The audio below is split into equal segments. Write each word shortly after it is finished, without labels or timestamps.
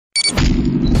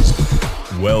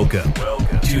Welcome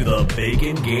to the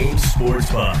Bacon Game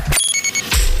Sports Pod,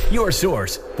 your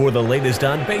source for the latest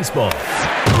on baseball,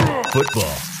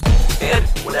 football, and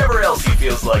whatever else he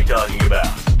feels like talking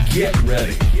about. Get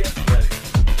ready.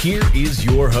 Here is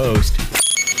your host,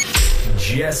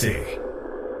 Jesse.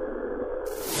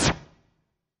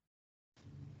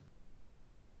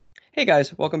 Hey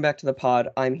guys, welcome back to the pod.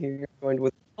 I'm here joined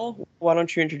with Will. Why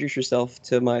don't you introduce yourself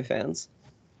to my fans?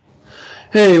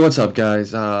 Hey, what's up,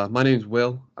 guys? My name's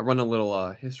Will. I run a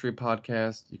little history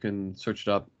podcast. You can search it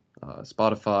up,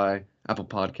 Spotify, Apple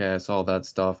Podcasts, all that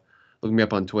stuff. Look me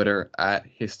up on Twitter at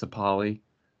Histopoly.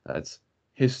 That's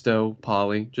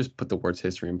Histopoly. Just put the words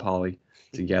history and poly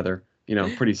together.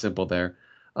 Pretty simple there.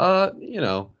 If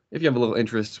you have a little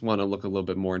interest, want to look a little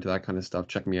bit more into that kind of stuff,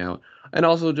 check me out. And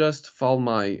also just follow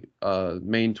my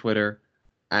main Twitter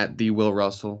at the Will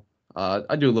Russell.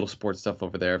 I do a little sports stuff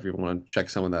over there if you want to check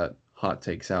some of that hot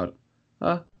takes out.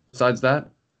 Besides that,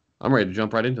 I'm ready to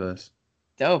jump right into this.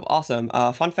 Dope, awesome.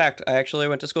 Fun fact, I actually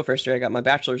went to school for history. I got my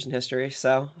bachelor's in history,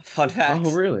 so fun fact.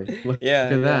 Oh, really? Look Yeah,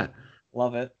 at that.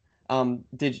 Love it.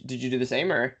 Did you do the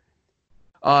same or?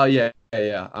 Yeah.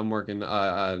 I'm working,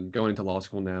 going into law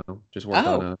school now. Just worked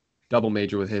on a double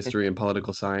major with history and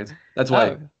political science. That's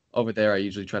why over there I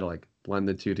usually try to blend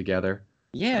the two together.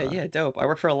 Yeah, dope. I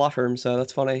work for a law firm, so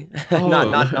that's funny. Oh.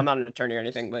 I'm not an attorney or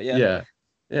anything, but yeah.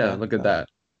 Yeah, look at that.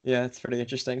 Yeah, it's pretty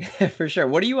interesting for sure.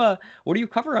 What do you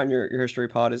cover on your history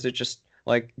pod? Is it just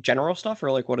like general stuff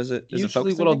or what is it? Is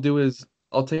Usually it what I'll do is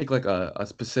I'll take a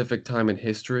specific time in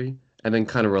history and then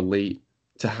kind of relate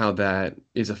to how that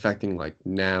is affecting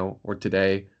now or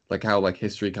today, how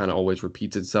history kind of always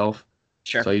repeats itself.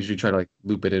 Sure. So I usually try to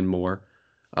loop it in more.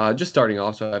 Just starting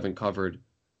off, so I haven't covered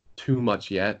too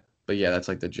much yet, but yeah, that's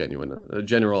the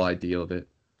general idea of it.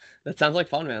 That sounds like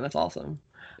fun, man. That's awesome.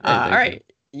 Hey, All right.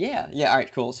 Yeah. All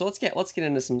right. Cool. So let's get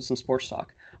into some sports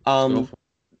talk.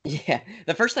 Yeah.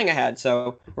 The first thing I had.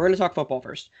 So we're going to talk football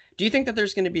first. Do you think that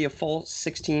there's going to be a full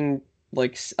 16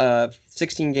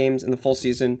 16 games in the full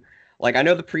season? I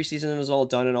know the preseason is all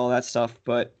done and all that stuff,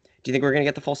 but do you think we're going to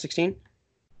get the full 16?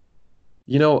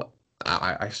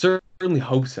 I certainly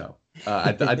hope so.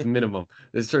 At the minimum,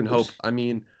 there's certain hope. I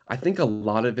mean, I think a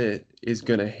lot of it is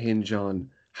going to hinge on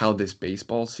how this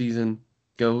baseball season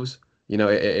goes.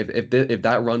 If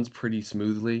that runs pretty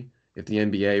smoothly, if the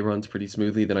NBA runs pretty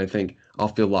smoothly, then I think I'll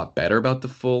feel a lot better about the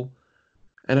full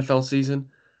NFL season.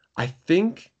 I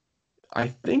think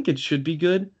it should be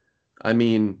good. I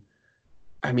mean,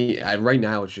 right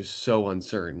now it's just so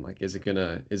uncertain. Is it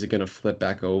gonna flip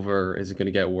back over? Is it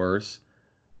gonna get worse?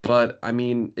 But I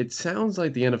mean, it sounds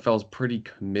like the NFL is pretty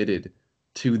committed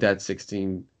to that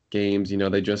 16 games.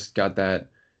 They just got that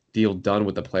deal done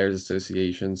with the Players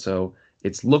Association, so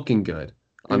it's looking good.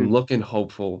 I'm looking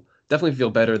hopeful. Definitely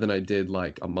feel better than I did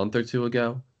a month or two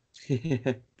ago.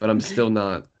 But I'm still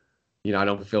not, I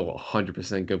don't feel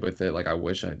 100% good with it like I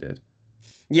wish I did.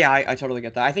 Yeah, I totally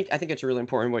get that. I think it's really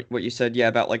important what you said,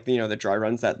 about the dry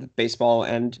runs that the baseball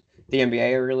and the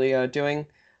NBA are really doing.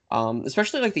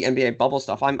 Especially the NBA bubble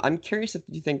stuff. I'm curious if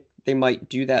you think they might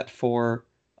do that for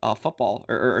football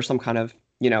or some kind of,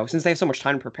 since they have so much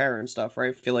time to prepare and stuff,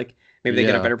 right? I feel like maybe they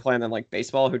get a better plan than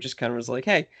baseball, who just kind of was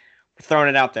hey, we're throwing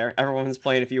it out there. Everyone's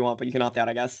playing if you want, but you can opt out,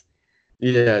 I guess.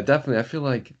 Yeah, definitely. I feel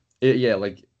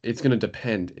it's going to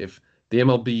depend. If the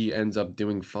MLB ends up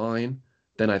doing fine,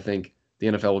 then I think the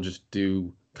NFL will just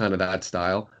do kind of that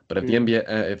style. But if the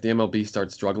MLB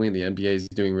starts struggling, the NBA is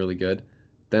doing really good,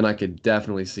 then I could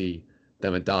definitely see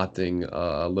them adopting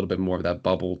a little bit more of that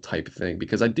bubble type thing,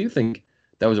 because I do think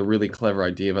that was a really clever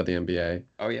idea about the NBA.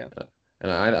 Oh, yeah.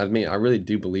 And I mean, I really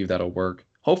do believe that'll work.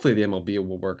 Hopefully the MLB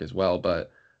will work as well, but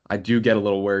I do get a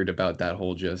little worried about that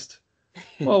whole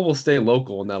we'll stay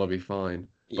local and that'll be fine.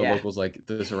 But local's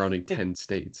the surrounding 10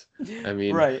 states. I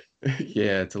mean, right.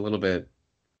 Yeah, it's a little bit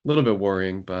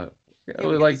worrying, but yeah,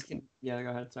 go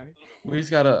ahead. Sorry. We just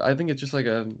gotta. I think it's just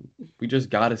we just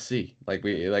gotta see.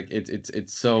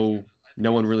 It's so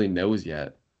no one really knows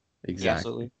yet.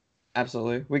 Exactly. Yeah,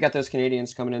 absolutely. We got those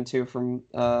Canadians coming in too from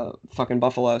fucking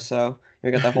Buffalo, so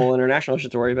we got that whole international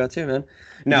shit to worry about too, man.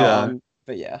 No, Yeah.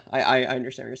 But yeah, I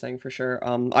understand what you're saying for sure.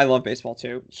 I love baseball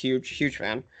too. Huge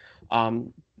fan.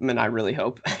 And I really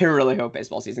hope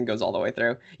baseball season goes all the way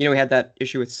through. We had that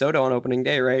issue with Soto on opening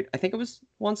day, right? I think it was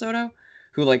Juan Soto,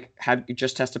 who had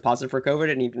just tested positive for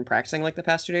COVID and even practicing the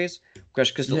past 2 days,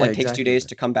 because it takes 2 days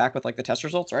to come back with the test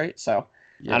results, right? So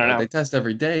I don't know. They test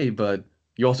every day, but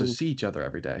you also see each other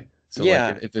every day. So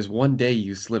if there's one day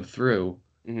you slip through,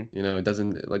 it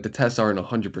doesn't the tests aren't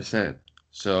 100%.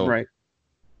 So right.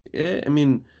 I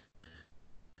mean,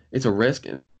 it's a risk,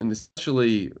 and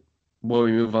especially when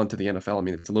we move on to the NFL, I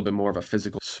mean, it's a little bit more of a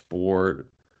physical sport,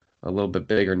 a little bit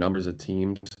bigger numbers of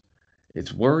teams.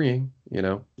 It's worrying, you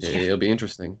know. Yeah. It'll be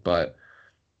interesting, but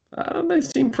they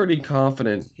seem pretty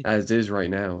confident as is right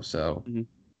now. So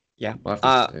Yeah. we'll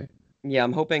have to see. Yeah,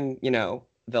 I'm hoping,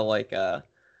 the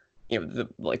the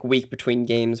like week between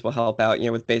games will help out.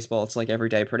 With baseball, it's like every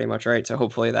day pretty much, right? So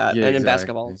hopefully that, Yeah, and in exactly.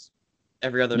 basketball, it's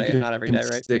every other You day, if not every day,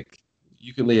 right?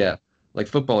 You can, yeah, like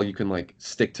football, you can like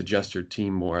stick to just your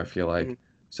team more, I feel like. Mhm.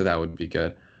 So that would be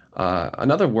good.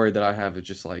 Another word that I have is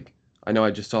just like, I know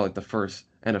I just saw like the first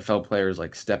NFL players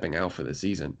like stepping out for the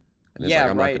season. And it's Yeah,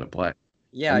 like, I'm not right. going to play.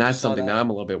 Yeah, And I that's just saw something that that. I'm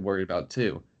a little bit worried about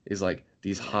too, is like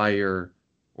these higher,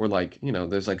 or like,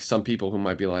 there's like some people who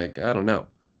might be like, I don't know,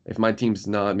 if my team's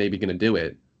not maybe going to do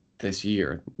it this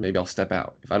year, maybe I'll step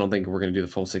out. If I don't think we're going to do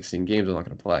the full 16 games, I'm not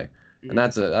going to play. And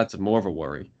Mhm. that's more of a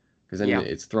worry, because then Yeah.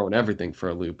 it's throwing everything for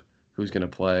a loop. Who's going to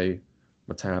play?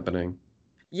 What's happening?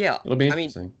 Yeah. It'll be I mean,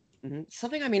 interesting.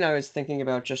 something I was thinking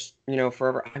about just,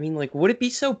 forever. I mean, like, would it be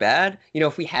so bad,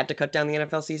 if we had to cut down the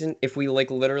NFL season, if we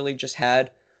like literally just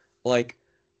had like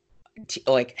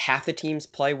like half the teams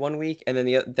play one week and then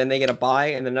they get a bye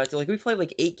and then like we play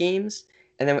like 8 games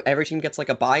and then every team gets like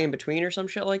a bye in between or some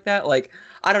shit like that. Like,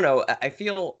 I don't know. I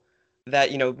feel that,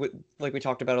 like we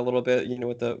talked about a little bit,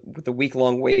 with the week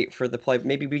long wait for the play,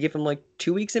 maybe we give them like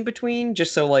 2 weeks in between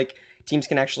just so like teams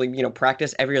can actually,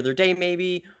 practice every other day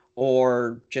maybe,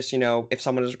 or just, if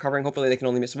someone is recovering, hopefully they can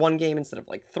only miss one game instead of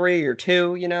like 3 or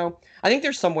 2. I think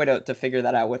there's some way to figure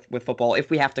that out with football if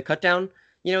we have to cut down,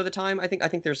 the time. I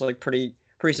think there's like pretty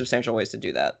substantial ways to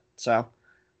do that. So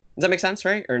does that make sense,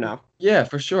 right? Or no? Yeah,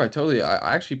 for sure.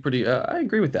 I actually pretty, I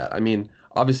agree with that. I mean,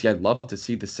 obviously, I'd love to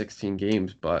see the 16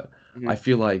 games, but Hmm. I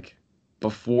feel like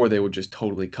before they would just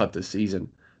totally cut the season,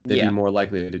 they'd be Yeah. more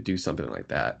likely to do something like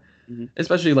that. Hmm.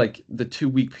 Especially like the 2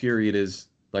 week period is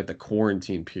like the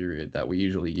quarantine period that we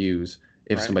usually use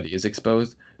if Right. somebody is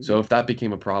exposed. So Mhm. if that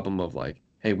became a problem of like,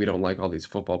 hey, we don't like all these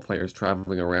football players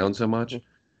traveling around so much,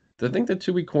 I think the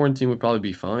 2 week quarantine would probably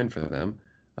be fine for them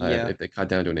Yeah. if they cut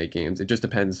down to an 8 games. It just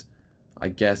depends, I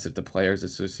guess, if the Players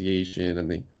Association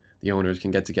and the owners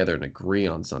can get together and agree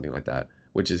on something like that,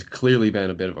 which has clearly been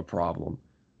a bit of a problem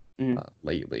Mhm.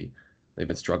 lately. They've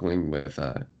been struggling with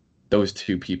those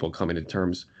two people coming to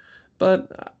terms.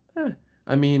 But,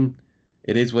 I mean,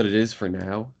 it is what it is for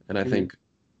now. And I Mhm. think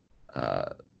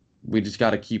uh, we just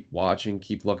got to keep watching,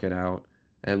 keep looking out,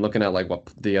 and looking at like what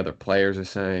the other players are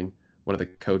saying, what are the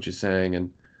coaches saying,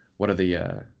 and what are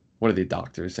the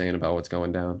doctors saying about what's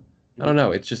going down. I don't Mhm.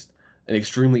 know. It's just an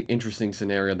extremely interesting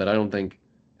scenario that I don't think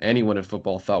anyone in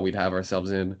football thought we'd have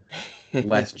ourselves in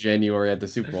last January at the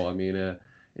Super Bowl. I mean,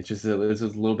 it's just this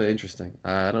is a little bit interesting.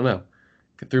 I don't know.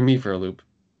 It threw me for a loop.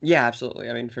 Yeah, absolutely.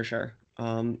 I mean, for sure.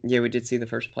 Yeah, we did see the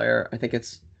first player. I think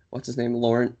it's what's his name,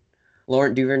 Laurent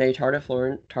Duvernay Tardif,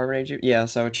 Laurent Tardif. Yeah,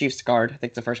 so Chiefs guard. I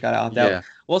think the first guy to opt out. Yeah,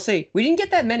 We'll see. We didn't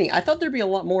get that many. I thought there'd be a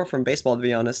lot more from baseball, to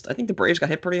be honest. I think the Braves got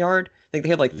hit pretty hard. I think they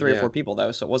had like three or yeah, four people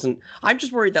though, so it wasn't. I'm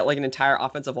just worried that like an entire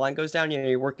offensive line goes down.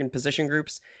 You work in position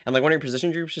groups, and like one of your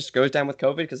position groups just goes down with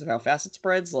COVID because of how fast it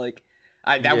spreads. Like,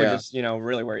 that would yeah. just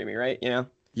really worry me, right?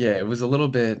 Yeah, it was a little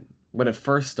bit when it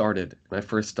first started. When I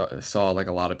first saw like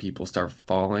a lot of people start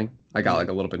falling, I got Mhm. like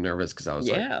a little bit nervous because I was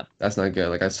like, Yeah. "That's not good."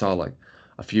 Like I saw like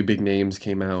a few big names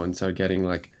came out and started getting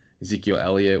like Ezekiel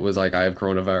Elliott was like, "I have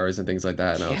coronavirus" and things like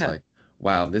that, and I was Yeah. like,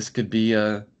 "Wow, this could be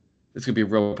a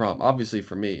real problem." Obviously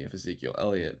for me, if Ezekiel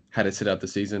Elliott had to sit out the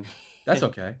season, that's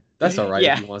okay. That's all right if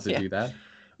Yeah. he wants to Yeah. do that.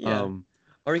 Yeah. Um,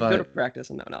 Or you can go to but practice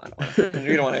and no, I don't want to.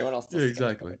 You don't want anyone else yeah, to catch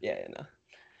exactly. COVID. Yeah, no.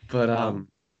 But Um,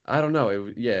 I don't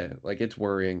know. Yeah, like it's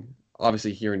worrying.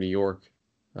 Obviously here in New York,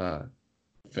 uh,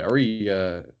 very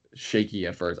shaky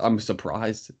at first. I'm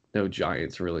surprised no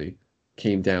Giants really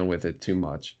came down with it too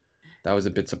much. That was a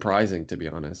bit surprising, to be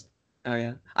honest. oh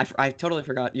yeah, I totally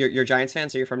forgot. You're Giants fan,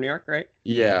 so you're from New York, right?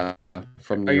 Yeah,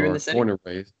 from New Are you in the York, city? born and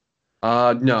raised.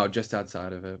 No, just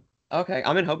outside of it. Okay,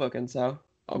 I'm in Hoboken, so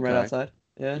I'm right Okay. outside.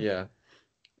 Yeah.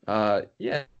 Yeah.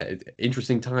 Yeah.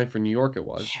 Interesting time for New York. It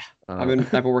was. Yeah. Uh, I've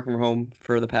been working from home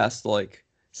for the past like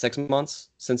 6 months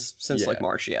since like yeah.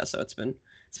 March. Yeah, so it's been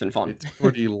fun. It's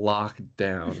pretty locked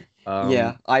down.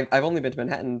 Yeah, I've only been to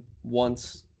Manhattan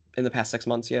once in the past 6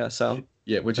 months. Yeah, so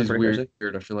Yeah, it's which been is pretty weird.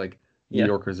 crazy. I feel like New Yeah.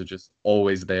 Yorkers are just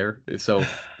always there. So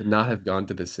to not have gone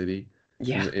to the city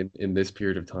Yeah. in this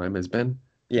period of time has been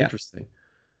Yeah. interesting.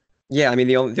 Yeah, I mean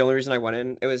the only reason I went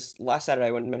in, it was last Saturday.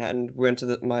 I went to Manhattan. We went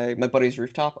to my buddy's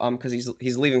rooftop because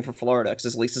he's leaving for Florida because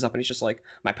his lease is up, and he's just like,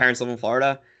 my parents live in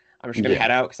Florida. I'm just gonna Yeah.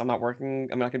 head out because I'm not working.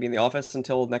 I'm not gonna be in the office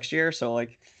until next year. So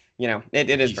like, it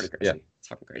is pretty Jeez. Yeah. crazy. It's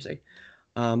fucking crazy.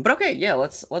 But okay, yeah,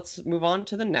 let's move on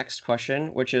to the next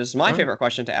question, which is my All right. favorite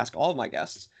question to ask all of my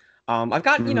guests. I've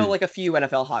got, Mhm. like a few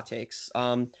NFL hot takes.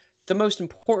 The most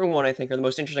important one, I think, or the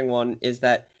most interesting one, is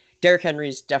that Derrick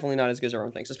Henry's definitely not as good as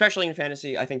everyone thinks, especially in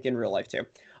fantasy, I think in real life too.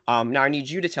 Now I need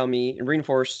you to tell me and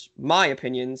reinforce my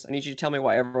opinions. I need you to tell me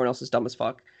why everyone else is dumb as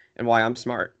fuck and why I'm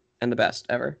smart and the best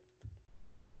ever.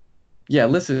 Yeah,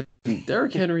 listen,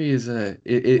 Derrick Henry is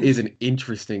an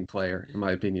interesting player in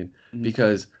my opinion Mhm.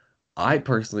 because I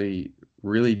personally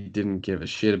really didn't give a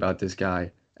shit about this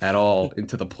guy at all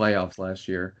into the playoffs last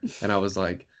year, and I was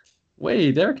like,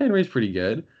 "Wait, Derrick Henry's pretty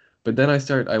good." But then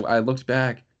I looked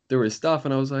back, there was stuff,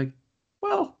 and I was like,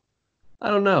 "Well, I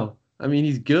don't know. I mean,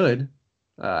 he's good.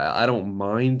 I don't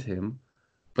mind him,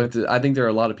 but I think there are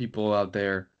a lot of people out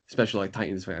there, especially like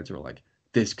Titans fans, who are like,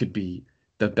 this could be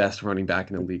the best running back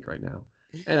in the league right now.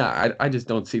 And I just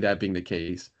don't see that being the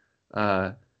case.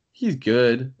 Uh, he's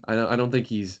good. I don't think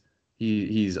he's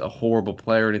a horrible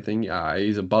player or anything.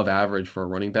 He's above average for a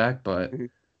running back, but Mhm.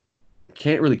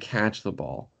 can't really catch the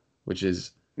ball, which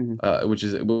is Mhm.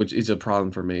 which is a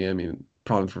problem for me. I mean,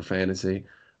 problem for fantasy.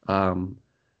 Um,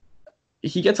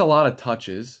 he gets a lot of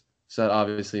touches, so that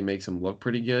obviously makes him look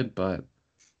pretty good, but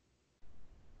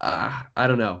I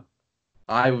don't know.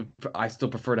 I still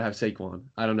prefer to have Saquon.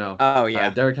 I don't know. Oh yeah,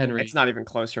 Derrick it's Henry, not even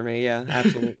close for me. Yeah,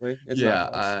 absolutely, it's not yeah.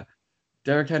 close.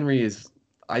 Derrick Henry is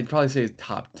I'd probably say is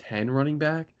top 10 running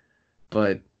back,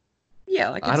 but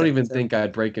Yeah, I could I don't say that even too. think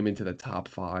I'd break him into the top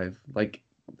five. Like,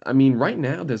 I mean, right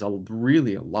now there's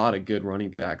really a lot of good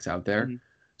running backs out there, Mhm.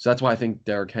 so that's why I think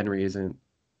Derrick Henry isn't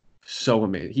so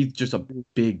amazing. He's just a Mhm.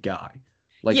 big guy.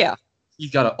 Like, Yeah,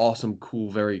 he's got an awesome, cool,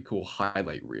 very cool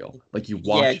highlight reel. Like you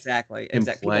yeah, watch exactly, him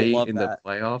exactly. People play love in the that.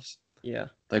 playoffs. Yeah.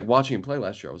 Like watching him play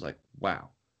last year, I was like, wow,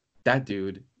 that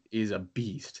dude is a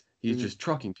beast. He's Hmm. just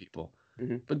trucking people.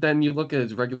 Hmm. But then you look at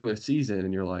his regular season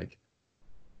and you're like,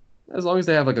 as long as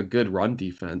they have like a good run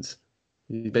defense,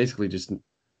 he's basically just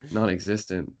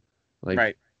non-existent. Like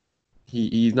Right.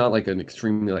 he's not like an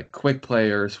extremely like quick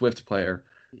player, swift player.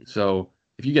 So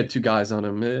if you get two guys on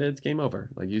him, it's game over.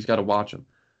 Like you just got to watch him.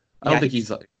 I Yeah, don't he think just.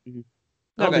 he's like Mhm. I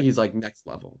No, don't think good. he's like next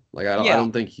level. Like I Yeah.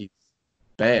 don't think he's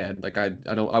bad. Like I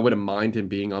wouldn't mind him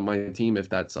being on my team if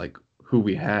that's like who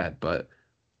we had, but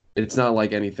it's not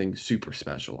like anything super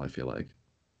special, I feel like.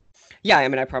 Yeah, I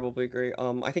mean, I probably agree.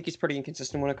 I think he's pretty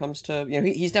inconsistent when it comes to,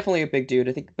 he's definitely a big dude.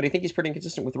 I think he's pretty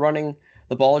inconsistent with running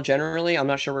the ball generally. I'm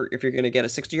not sure if you're going to get a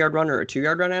 60-yard run or a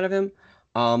 2-yard run out of him.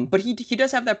 But he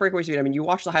does have that breakaway speed. I mean, you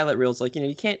watch the highlight reels, like,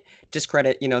 you can't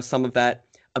discredit, some of that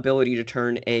ability to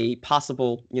turn a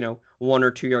possible, 1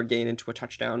 or 2 yard gain into a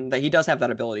touchdown. That he does have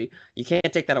that ability. You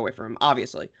can't take that away from him,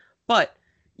 obviously. But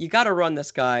you got to run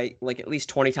this guy like at least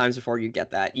 20 times before you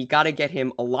get that. You got to get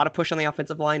him a lot of push on the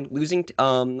offensive line.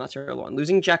 Not Terrell Long,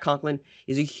 losing Jack Conklin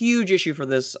is a huge issue for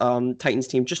this Titans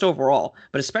team just overall,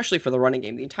 but especially for the running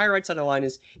game. The entire right side of the line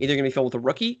is either going to be filled with a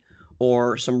rookie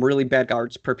or some really bad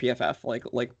guards per PFF,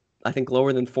 like I think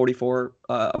lower than 44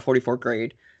 a 44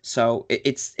 grade. So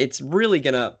it's really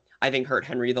gonna, I think, hurt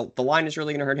Henry. The line is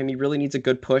really gonna hurt him. He really needs a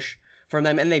good push from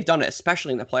them, and they've done it,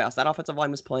 especially in the playoffs. That offensive line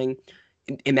was playing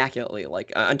immaculately,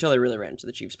 like until they really ran into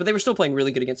the Chiefs. But they were still playing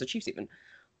really good against the Chiefs, even.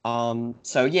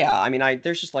 So yeah, I mean, I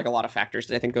there's just like a lot of factors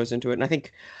that I think goes into it, and I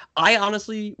think I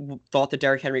honestly thought the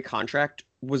Derrick Henry contract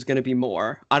was going to be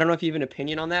more. I don't know if you have an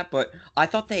opinion on that, but I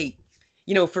thought they,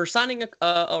 for signing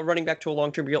a running back to a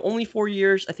long term deal, only 4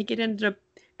 years, I think it ended up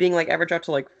being like average out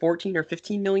to like 14 or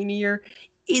 15 million a year,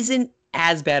 isn't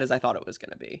as bad as I thought it was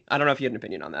going to be. I don't know if you had an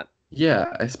opinion on that.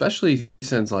 Yeah, especially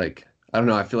since like I don't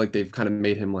know, I feel like they've kind of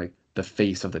made him like the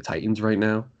face of the Titans right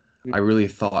now. I really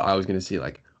thought I was gonna see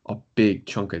like a big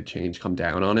chunk of change come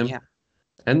down on him. Yeah.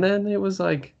 And then it was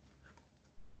like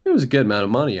it was a good amount of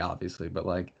money, obviously, but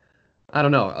like I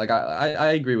don't know. Like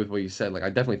I agree with what you said. Like I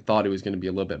definitely thought it was gonna be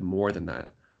a little bit more than that.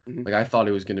 Mhm. Like I thought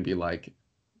it was gonna be like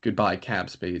goodbye cap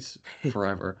space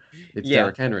forever. It's Yeah.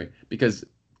 Derrick Henry because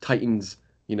Titans,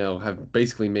 have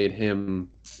basically made him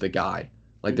the guy.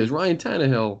 Like Mhm. there's Ryan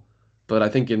Tannehill, but I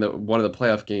think in the one of the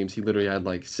playoff games he literally had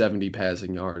like 70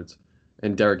 passing yards,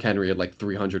 and Derrick Henry had like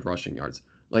 300 rushing yards.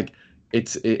 Like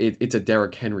it's a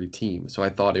Derrick Henry team, so I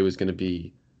thought it was gonna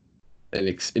be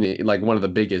like one of the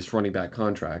biggest running back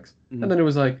contracts, and Mhm. then it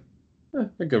was like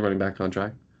a good running back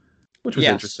contract, which was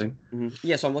Yes. interesting.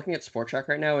 Yeah, so I'm looking at Sport Track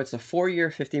right now. It's a 4-year,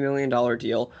 $50 million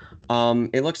deal.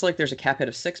 It looks like there's a cap hit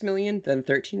of 6 million, then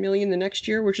 13 million the next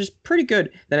year, which is pretty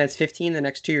good. Then it's 15 the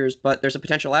next 2 years, but there's a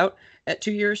potential out at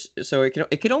 2 years, so it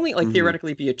could only like Hmm.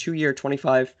 theoretically be a 2-year,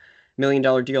 $25 million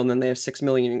deal, and then they have 6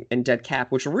 million in dead cap,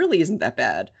 which really isn't that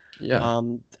bad. Yeah,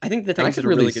 I think the and I Titans did could a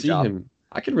really really good see job. him.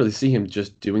 I could really see him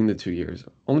just doing the 2 years,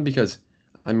 only because,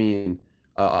 I mean,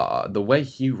 the way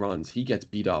he runs, he gets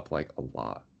beat up like a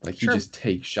lot. Like he Sure. just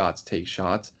takes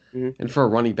shots. Mhm. And for a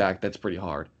running back, that's pretty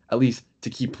hard, at least to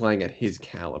keep playing at his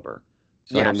caliber.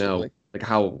 So I Yeah, don't know absolutely. like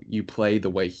how you play the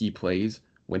way he plays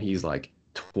when he's like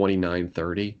 29,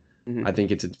 30. Mhm. I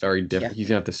think it's a very Yeah. different. He's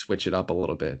gonna have to switch it up a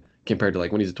little bit compared to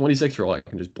like when he's a 26-year-old, I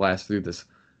can just blast through this.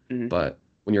 Mhm. But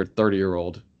when you're a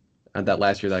 30-year-old and that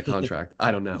last year of that contract,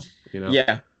 I don't know, you know?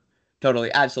 Yeah,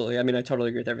 totally, absolutely. I mean, I totally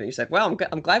agree with everything you said. Well,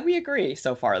 I'm glad we agree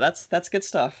so far. That's good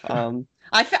stuff.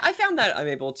 I found that I'm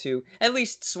able to at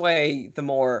least sway the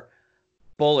more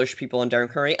bullish people on Darren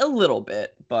Curry a little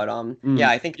bit, but yeah,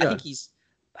 Mm, I yeah. think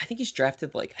he's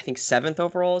drafted like I think seventh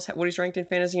overall is what he's ranked in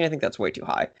fantasy, and I think that's way too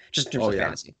high just in terms Oh of yeah.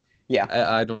 fantasy. Yeah,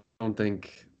 I don't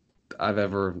think I've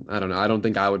ever. I don't know. I don't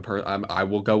think I would. I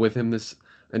will go with him this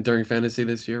and during fantasy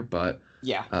this year, but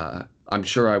yeah, I'm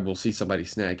sure I will see somebody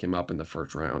snag him up in the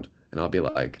first round, and I'll be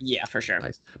like, yeah, for sure.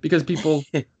 nice, because people.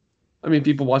 I mean,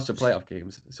 people watch the playoff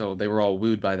games, so they were all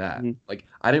wooed by that. Mhm. Like,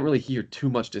 I didn't really hear too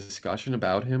much discussion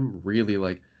about him, really,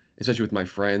 like, especially with my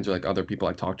friends or like other people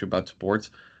I talked to about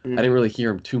sports. I Mhm. didn't really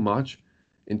hear him too much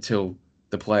until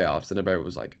the playoffs, and everybody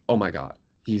was like, "Oh my God,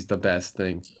 he's the best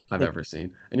thing I've ever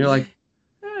seen." And you're like,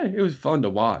 it was fun to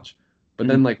watch. But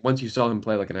then, Mhm. like, once you saw him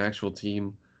play like an actual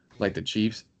team, like the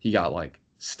Chiefs, he got like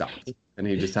stopped, and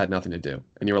he just had nothing to do.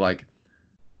 And you were like,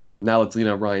 now let's lean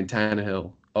on Ryan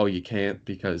Tannehill. Oh, you can't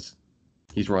because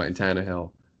he's Ryan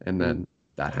Tannehill, and Mhm. then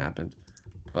that happened.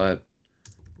 But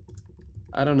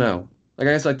I don't know. Like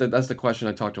I guess like that's the question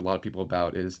I talked to a lot of people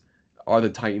about is, are the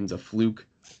Titans a fluke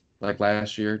like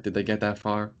last year? Did they get that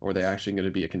far, or are they actually going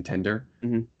to be a contender?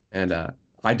 Mhm. And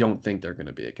I don't think they're going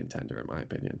to be a contender in my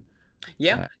opinion.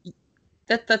 Yeah, Uh,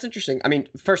 that's interesting. I mean,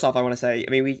 first off, I want to say,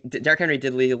 I mean, Derrick Henry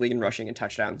did lead the league in rushing and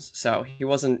touchdowns, so he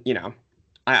wasn't, he,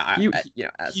 he you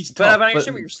know, as he's but tough, I but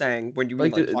understand what you're saying when you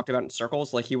like like talked about it in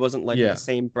circles. Like he wasn't like the yeah,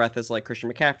 same breadth as like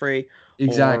Christian McCaffrey,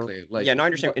 or exactly. yeah, Like no, I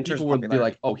understand in terms people of would be popularity.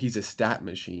 like, oh, he's a stat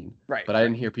machine, Right, but I right,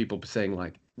 didn't hear people saying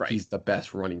like right, he's the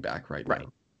best running back right right.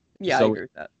 now. Yeah, I So agree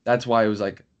with that. that's why it was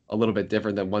like a little bit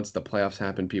different than once the playoffs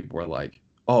happened, people were like,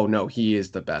 "Oh no, he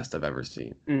is the best I've ever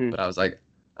seen." Hmm. But I was like,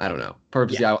 I don't know.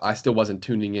 Yeah, Purposely, I still wasn't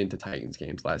tuning into Titans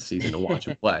games last season to watch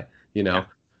him play, you yeah, know.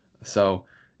 So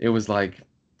it was like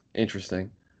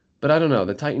interesting, but I don't know.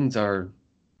 The Titans are.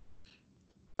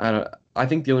 I don't. I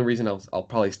think the only reason I'll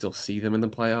probably still see them in the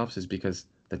playoffs is because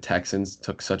the Texans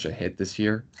took such a hit this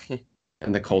year,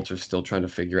 and the Colts are still trying to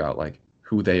figure out like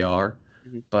who they are.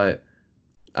 Mhm. But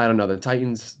I don't know. The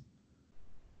Titans.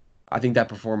 I think that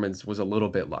performance was a little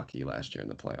bit lucky last year in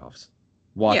the playoffs.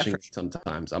 Yeah, Watching for it sure.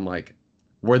 sometimes, I'm like,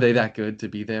 were they that good to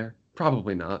be there?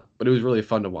 Probably not, but it was really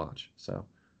fun to watch. So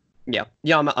Yeah,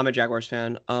 yeah, I'm a Jaguars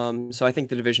fan. So I think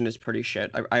the division is pretty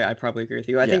shit. I probably agree with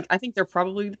you. yeah, I think they're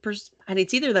probably and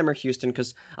it's either them or Houston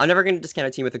because I'm never going to discount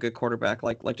a team with a good quarterback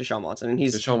like Deshaun Watson, and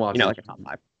he's Deshaun like Watson's a top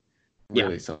five. Yeah,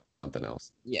 really something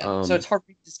else. yeah. So it's hard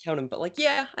to discount him, but like,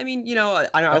 yeah, I mean, I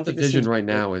That don't think this division team's right great.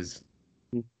 now is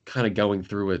kind of going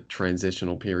through a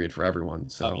transitional period for everyone.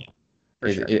 Oh So yeah, for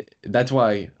sure. that's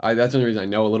why that's the only reason I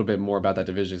know a little bit more about that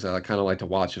division. Because I kind of like to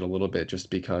watch it a little bit just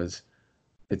because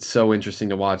it's so interesting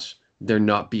to watch there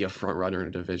not be a front runner in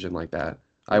a division like that.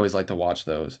 I always like to watch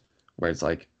those where it's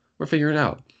like we're figuring it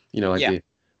out. Like Yeah.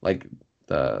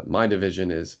 the my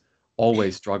division is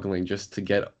always struggling just to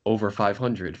get over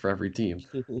 500 for every team.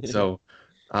 So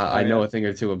Oh I know yeah. a thing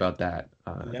or two about that.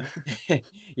 Yeah.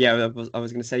 Yeah, I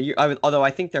was gonna say although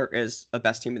I think there is a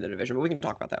best team in the division, but we can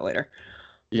talk about that later.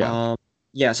 Yeah. Um,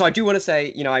 yeah, so I do want to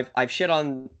say, I've shit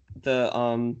on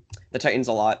the Titans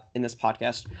a lot in this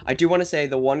podcast. I do want to say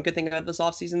the one good thing about this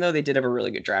offseason though, they did have a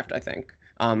really good draft, I think.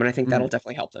 And I think that'll Mhm.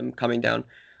 definitely help them coming down.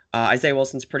 Isaiah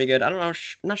Wilson's pretty good. I don't know,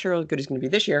 not sure how good he's going to be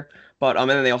this year, but and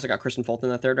then they also got Kristen Fulton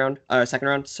in the second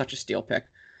round, such a steal pick.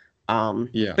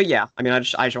 Yeah. But yeah, I mean, I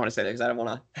just want to say that because I don't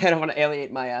want to I don't want to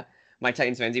alienate my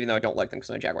Titans fans, even though I don't like them because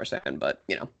I'm a Jaguars fan. But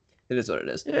it is what it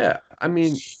is. Yeah. I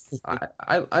mean,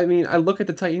 I mean, I look at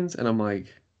the Titans and I'm like,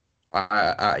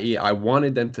 yeah, I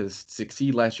wanted them to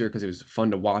succeed last year because it was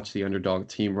fun to watch the underdog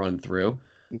team run through.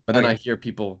 But Oh then I yeah, hear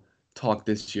people talk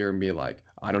this year and be like,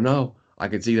 I don't know. I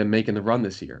could see them making the run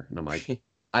this year. And I'm like,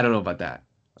 I don't know about that.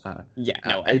 Uh, yeah,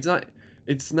 no way.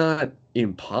 it's not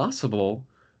impossible,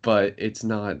 but it's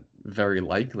not very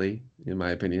likely, in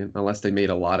my opinion, unless they made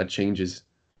a lot of changes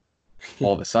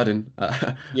all of a sudden.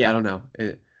 I Yeah, don't know.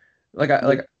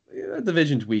 The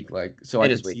division's weak, so I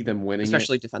it is could weak, see them winning it.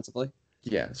 especially defensively.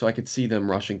 Yeah, so I could see them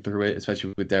rushing through it,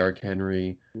 especially with Derrick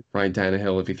Henry, Ryan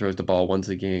Tannehill if he throws the ball once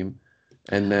a game.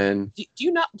 And then Do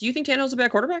you think Tannehill's a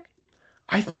bad quarterback?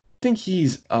 I think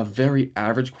he's a very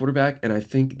average quarterback, and I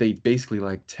think they basically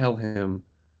like tell him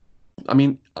I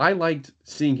mean, I liked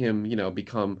seeing him, he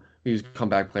was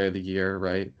comeback player of the year,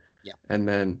 right? Yeah. And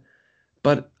then,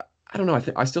 but I don't know.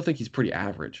 I still think he's pretty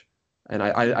average, and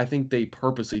I think they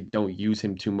purposely don't use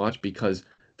him too much because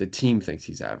the team thinks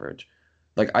he's average.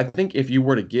 Like I think if you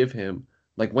were to give him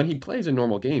like when he plays a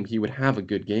normal game, he would have a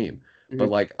good game. But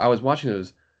Mhm. like I was watching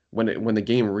those when the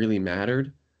game really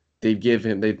mattered,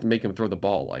 they'd make him throw the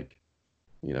ball like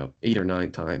 8 or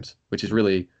 9 times, which is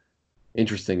really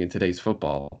interesting in today's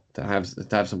football to have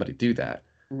somebody do that.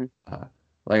 Mhm. Uh,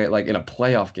 like in a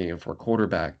playoff game for a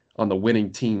quarterback on the winning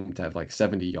team to have like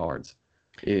 70 yards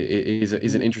is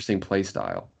an interesting play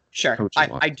style, Sure. coaching I,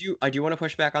 wise. I do I do want to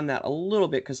push back on that a little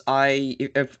bit because I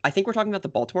think we're talking about the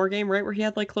Baltimore game, right, where he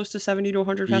had like close to 70 to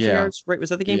 100 passing Yeah, yards, right? Was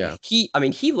that the game? yeah,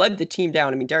 He led the team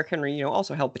down. I mean, Derrick Henry,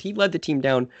 also helped, but he led the team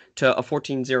down to a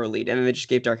 14-0 lead, and then they just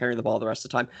gave Derrick Henry the ball the rest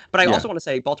of the time. But I yeah, also want to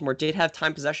say Baltimore did have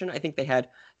time possession. I think they had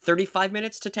 35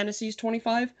 minutes to Tennessee's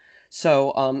 25.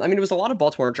 So, I mean, it was a lot of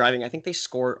Baltimore driving. I think they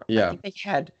scored. I yeah. think they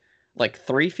had like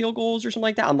 3 field goals or something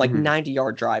like that on like hmm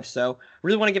 90-yard drives. So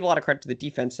really want to give a lot of credit to the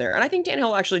defense there. And I think Dan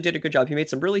Hill actually did a good job. He made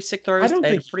some really sick I throws don't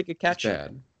and a think pretty good he's catch.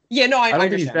 bad. Yeah, no, I I don't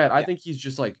think he's understand. bad. I Yeah. think he's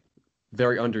just like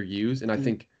very underused, and I Mhm.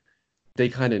 think they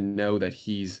kind of know that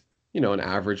he's an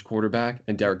average quarterback,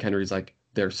 and Derrick Henry's like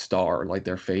their star, like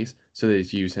their face, so they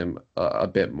just use him a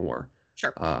bit more.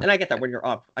 Sure. Uh, And I get that when you're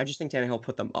up. I just think Tannehill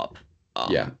put them up.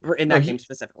 yeah. In No, that game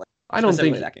specifically. I don't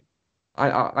Specifically think that game.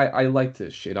 I like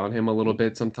to shit on him a little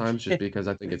bit sometimes just because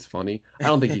I think it's funny. I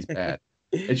don't think he's bad.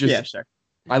 It's Yeah, just sure.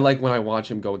 I like when I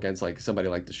watch him go against like somebody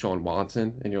like Deshaun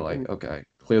Watson, and you're Mhm. like, okay,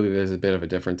 clearly there's a bit of a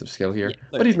difference of skill Yeah, here,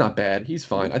 but he's clearly. not bad. He's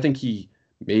fine. Mhm. I think he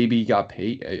maybe got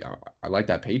paid. I like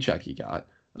that paycheck he got.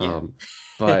 Yeah.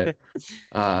 But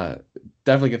uh,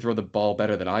 definitely can throw the ball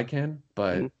better than I can.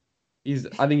 But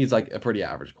Mhm. I think he's like a pretty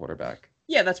average quarterback.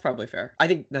 Yeah, that's probably fair. I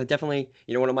think definitely,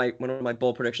 one of my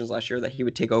bold predictions last year that he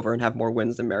would take over and have more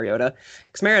wins than Mariota,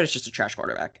 because Mariota's just a trash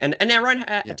quarterback, and now Ryan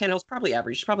Yeah. Tannehill's probably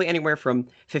average. He's probably anywhere from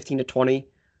 15 to 20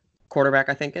 quarterback,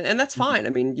 I think, and that's Mhm. fine. I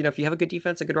mean, if you have a good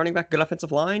defense, a good running back, good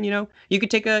offensive line, you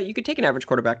could take an average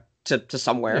quarterback to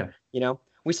somewhere. Yeah.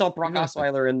 We saw Brock Exactly.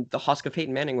 Osweiler and the Husk of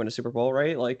Peyton Manning win a Super Bowl,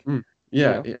 right? Like, Mm. you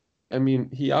Yeah. know, I mean,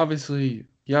 he obviously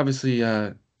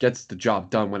gets the job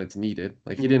done when it's needed.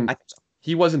 Like I think so.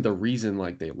 he wasn't the reason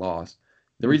like they lost.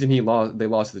 The Mhm. reason they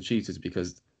lost to the Chiefs is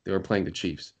because they were playing the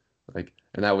Chiefs. Like,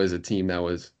 and that was a team that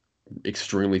was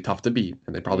extremely tough to beat,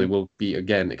 and they probably Mhm. will be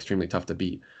again extremely tough to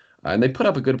beat. And they put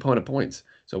up a good opponent points.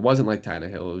 So it wasn't like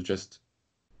Tannehill. It was just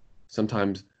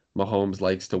sometimes Mahomes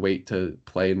likes to wait to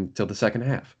play until the second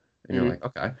half, and you're Mhm. like,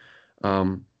 okay.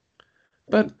 Um,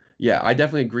 but yeah, I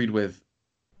definitely agreed with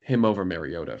him over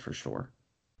Mariota for sure.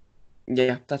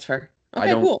 Yeah, that's fair. I Okay,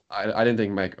 don't. cool. I didn't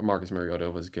think Marcus Mariota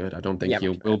was good. I don't think Yeah, he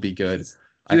Marcus will Mariota. be good. He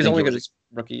I was think only it good was. his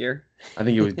rookie year. I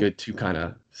think it was good to kind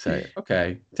of say,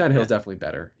 okay, Tannehill's definitely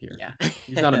better here. Yeah.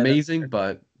 He's not That's amazing, fair.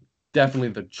 but definitely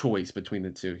the choice between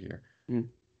the two here. Mm.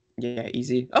 Yeah,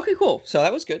 easy. Okay, cool. So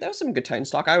that was good. That was some good Titans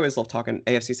talk. I always love talking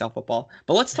AFC South football.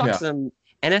 But let's talk Yeah, some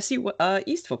NFC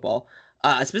East football,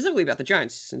 specifically about the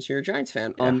Giants, since you're a Giants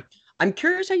fan. yeah, I'm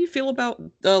curious how you feel about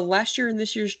last year and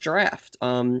this year's draft.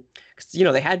 'Cause,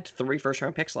 they had 3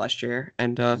 first-round picks last year,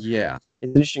 and yeah. it's an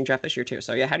interesting draft this year too.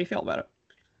 So yeah, how do you feel about it?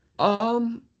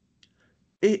 Um,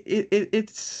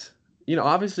 it's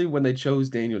obviously when they chose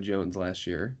Daniel Jones last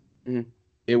year, Mhm.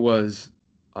 it was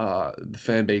the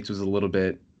fan base was a little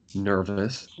bit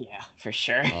nervous. Yeah, for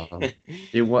sure. Um,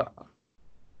 it was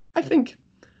I think it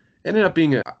ended up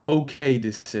being an okay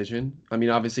decision. I mean,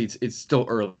 obviously it's still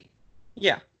early.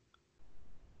 Yeah.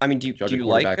 I mean, do you Judge do a you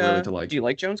like quarterback really to do like. you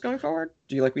like Jones going forward?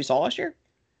 Do you like what we saw last year?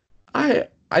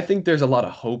 I think there's a lot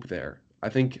of hope there. I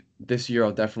think this year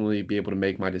I'll definitely be able to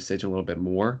make my decision a little bit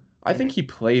more. I Mhm. think he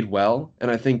played well, and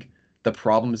I think the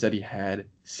problems that he had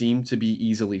seem to be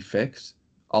easily fixed.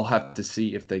 I'll have to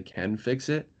see if they can fix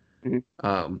it. Mhm.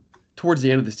 Um, Towards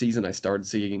the end of the season, I started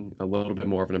seeing a little bit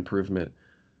more of an improvement.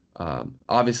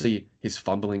 Obviously, his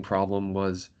fumbling problem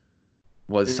was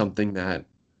Mhm. something that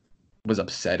was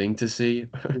upsetting to see,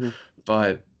 Mhm.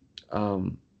 but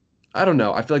um, I don't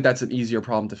know. I feel like that's an easier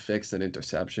problem to fix than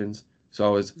interceptions. So I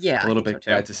was Yeah, a I little think so bit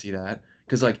too. glad to see that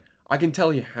because like I can tell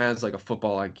he has like a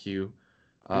football IQ.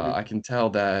 Mhm. I can tell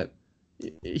that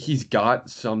he's got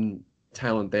some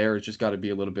talent there. It's just got to be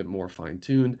a little bit more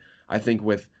fine-tuned. I think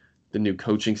with the new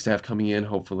coaching staff coming in,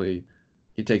 hopefully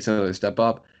he takes another step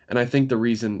up. And I think the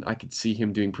reason I could see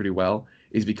him doing pretty well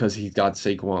is because he's got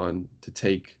Saquon to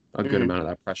take a good Mhm. amount of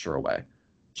that pressure away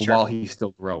Sure. while he's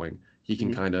still growing. He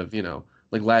can Mhm. kind of,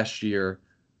 like last year,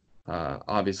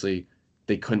 obviously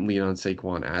they couldn't lean on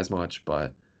Saquon as much,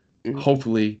 but Mhm.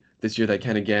 hopefully this year they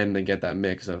can again and get that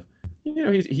mix of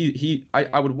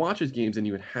I would watch his games and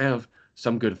he would have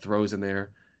some good throws in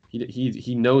there.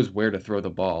 He knows where to throw the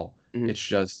ball. Mhm. It's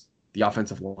just the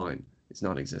offensive line is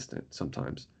non-existent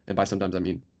sometimes, and by sometimes I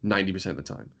mean 90% of the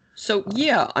time. So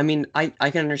yeah, I mean, I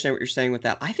can understand what you're saying with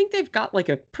that. I think they've got like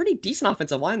a pretty decent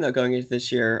offensive line though going into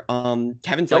this year.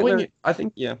 Kevin Zeitler, I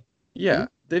think yeah. yeah, Mhm.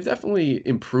 they've definitely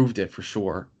improved it for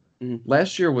sure. Mhm.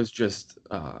 Last year was just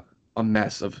a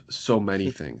mess of so many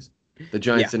things. The Yeah.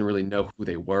 Giants didn't really know who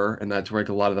they were, and that's where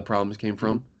a lot of the problems came Mhm.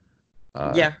 from.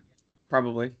 Uh, Yeah,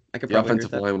 probably. I could the probably agree with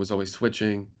offensive that. line was always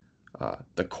switching.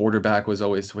 The quarterback was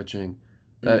always switching.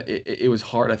 Mhm. It was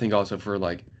hard, I think, also for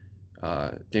like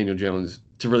Daniel Jones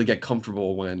to really get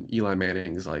comfortable when Eli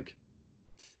Manning's like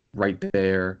right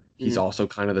there. He's Mhm. also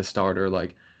kind of the starter.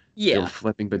 Like they were Yeah.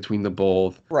 flipping between the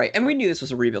both. Right. And we knew this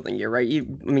was a rebuilding year, right? I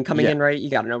mean, coming Yeah, in, right? You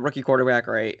got to know rookie quarterback,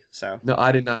 right? So, no,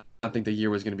 I did not think the year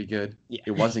was going to be good. yeah.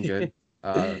 It wasn't good.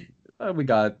 Uh, we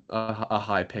got a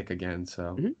high pick again,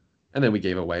 so Mhm. and then we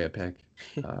gave away a pick.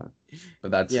 Uh,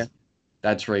 but Yeah.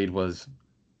 that trade was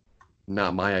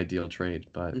not my ideal trade,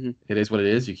 but Mhm. it is what it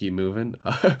is. You keep moving.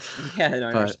 Yeah, no,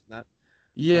 I But understand that.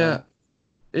 yeah,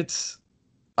 it's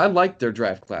I like their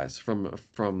draft class from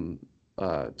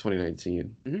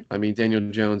 2019. Mhm. I mean, Daniel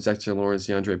Jones, Dexter Lawrence,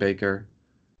 DeAndre Baker.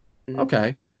 Mhm.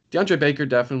 Okay, DeAndre Baker Yeah,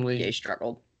 definitely. he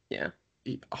struggled. Yeah.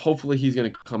 Hopefully, he's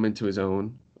going to come into his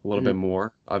own a little Mhm. bit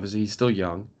more. Obviously, he's still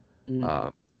young. Mhm.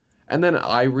 Um, and then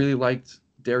I really liked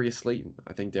Darius Slayton.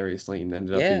 I think Darius Slayton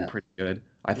ended up being Yeah. pretty good.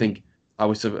 I Mhm. think I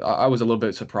was a little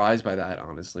bit surprised by that,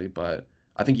 honestly, but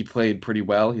I think he played pretty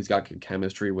well. He's got good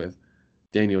chemistry with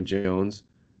Daniel Jones.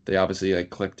 They obviously like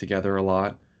clicked together a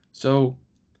lot. So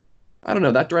I don't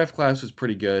know. That draft class was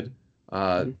pretty good.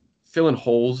 Uh, Mhm. filling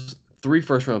holes, 3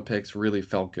 first round picks really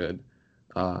felt good.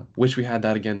 Wish we had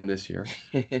that again this year.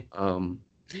 Um,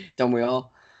 Don't we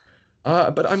all?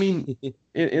 but I mean,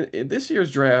 in this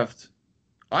year's draft,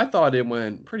 I thought it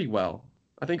went pretty well.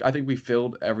 I think we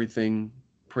filled everything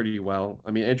pretty well.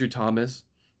 I mean, Andrew Thomas,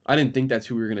 I didn't think that's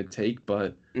who we were going to take,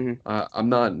 but Mhm. I'm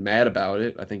not mad about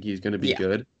it. I think he's going to be Yeah.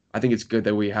 good. I think it's good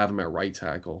that we have him at right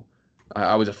tackle.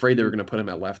 I was afraid they were Mhm. going to put him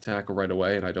at left tackle right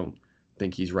away, and I don't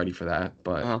think he's ready for that.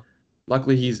 But Uh-huh.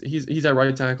 luckily, he's at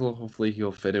right tackle. Hopefully,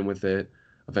 he'll fit in with it.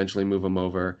 Eventually, move him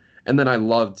over. And then I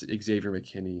loved Xavier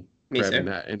McKinney Me grabbing too.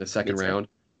 that in the Me second too. round.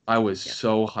 I was Yeah.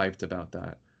 so hyped about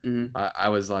that. Mhm. I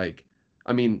was like,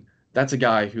 I mean, that's a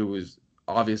guy who was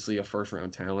obviously a first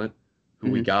round talent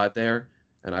who we Mhm. got there.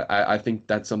 And I think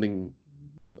that's something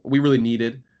we really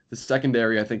needed. The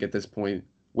secondary, I think at this point,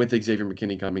 with Xavier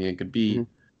McKinney coming in, Mhm. could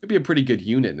be a pretty good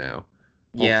unit now.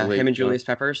 Yeah, Hopefully, him and Julius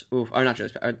Peppers. Ooh, oh, not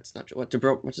Julius. It's not what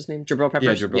Jabril. What's his name? Jabril yeah,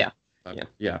 Peppers. Jabril. Yeah, yeah,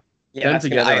 Yeah, yeah. them That's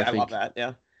gonna. together, I love that.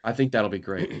 Yeah. I think that'll be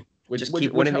great. Which Just which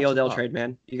keep which winning the helps a Odell lot. trade,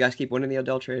 man. You guys keep winning the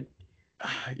Odell trade.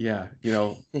 Yeah,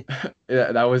 yeah,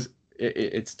 that was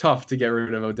it's tough to get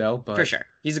rid of Odell, For sure,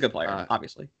 he's a good player, uh,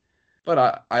 obviously.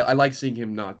 but I like seeing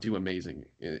him not do amazing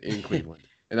in Cleveland,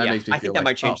 and that Yeah, makes me I feel think that like,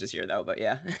 might oh, change this year, though. But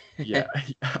yeah, yeah,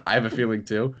 I have a feeling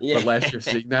too. yeah, But last year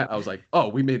seeing that, I was like, oh,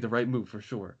 we made the right move for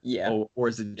sure. yeah, Oh, or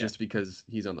is it yeah. just because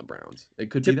he's on the Browns? It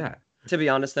could be To that. to be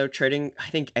honest, though, trading. I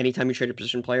think anytime you trade a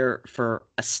position player for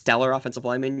a stellar offensive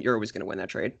lineman, you're always going to win that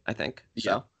trade. I think Yeah,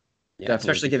 so. Yeah,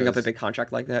 definitely especially giving up a because big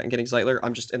contract like that and getting Zeitler,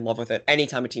 I'm just in love with it.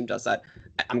 Anytime a team does that,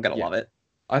 I'm gonna yeah, love it.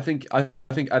 I think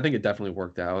it definitely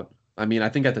worked out. I mean, I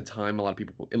think at the time a lot of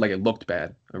people it looked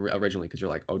bad originally because you're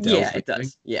like Yeah, Odell's it leaving,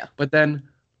 does. Yeah. but then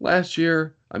last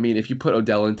year, I mean, if you put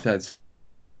Odell into that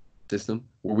system,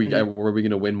 Mhm. were we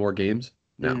going to win more games?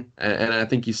 No, Mhm. and I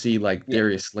think you see like Yeah.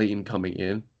 Darius Slayton coming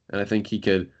in, and I think he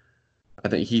could. I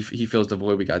think he fills the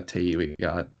void. We got Tate, we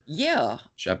got Yeah.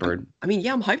 Shepard. I mean,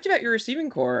 yeah, I'm hyped about your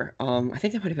receiving core. I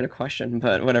think that might have been a question,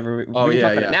 but whatever. Oh We can talk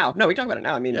yeah, about it yeah, now. No, we can talk about it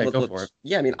now. I mean, yeah. Go for it.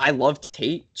 yeah, I mean, I love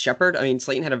Tate Shepard. I mean,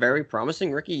 Slayton had a very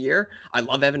promising rookie year. I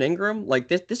love Evan Ingram. Like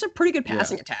this is a pretty good Yeah,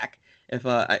 passing attack. If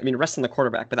I mean, rest on the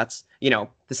quarterback, but that's the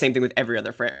same thing with every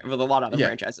other with a lot of other yeah,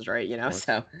 franchises, right? of course.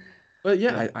 So But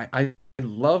yeah. yeah, I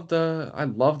loved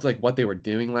like what they were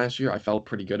doing last year. I felt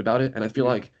pretty good about it, and I feel Mhm.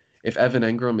 like if Evan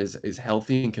Engram is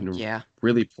healthy and can Yeah.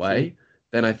 really Mhm. play,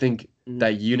 then I think Mhm.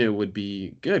 that unit would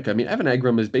be good. I mean, Evan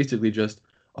Engram is basically just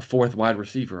a fourth wide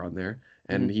receiver on there,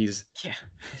 and Mhm. he's Yeah.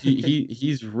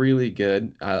 he's really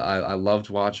good. I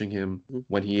loved watching him Mhm.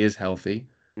 when he is healthy.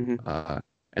 Mhm. Uh,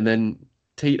 and then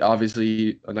Tate,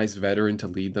 obviously a nice veteran to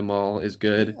lead them all, is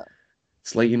good. Yeah.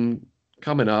 Slayton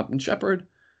coming up, and Shepard,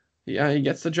 yeah, he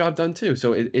gets the job done too.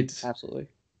 So Absolutely.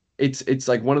 it's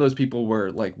like one of those people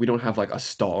where like we don't have like a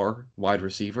star wide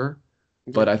receiver,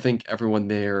 Yeah. but I think everyone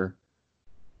there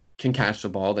can catch the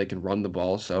ball, they can run the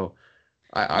ball. So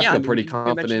I Yeah, I feel mean, pretty you mentioned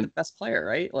the confident. best player,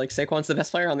 right? Like Saquon's the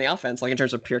best player on the offense, like in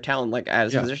terms of pure talent, like at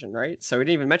his Yeah. position, right? So we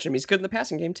didn't even mention him. He's good in the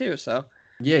passing game too. So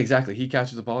Yeah, exactly. He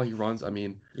catches the ball, he runs. I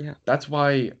mean, yeah. that's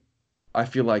why I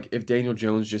feel like if Daniel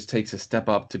Jones just takes a step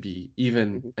up to be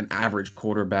even Mhm. an average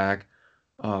quarterback,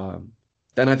 um,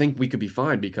 then I think we could be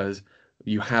fine because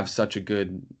you have such a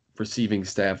good receiving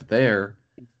staff there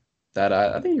that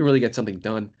I think you really get something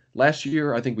done. Last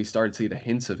year, I think we started to see the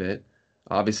hints of it.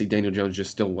 Obviously, Daniel Jones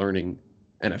just still learning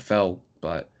NFL,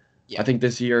 but I Yeah. think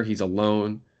this year he's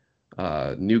alone.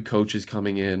 New coaches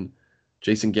coming in.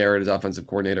 Jason Garrett is offensive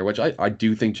coordinator, which I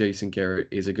do think Jason Garrett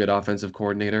is a good offensive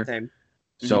coordinator. Same.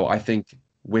 Hmm. So I think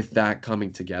with that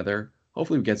coming together,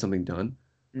 hopefully we get something done.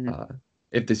 Hmm. Uh,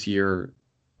 if this year,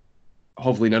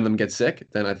 hopefully none of them get sick,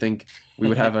 then I think we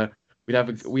would have a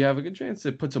we have a good chance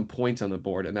to put some points on the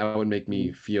board, and that would make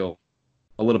me feel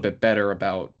a little bit better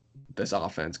about this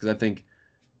offense because I think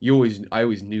I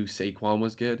always knew Saquon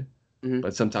was good, Hmm.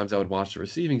 but sometimes I would watch the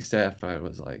receiving staff and I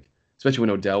was like, especially when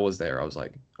Odell was there, I was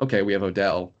like, okay, we have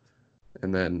Odell,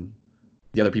 and then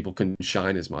the other people couldn't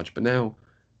shine as much. But now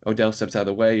Odell steps out of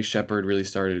the way. Shepard really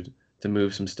started to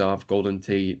move some stuff. Golden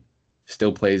Tate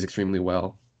still plays extremely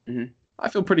well. Hmm. I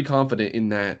feel pretty confident in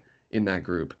that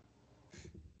group.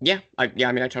 Yeah, I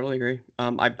mean, I totally agree.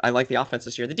 I like the offense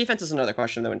this year. The defense is another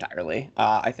question though entirely.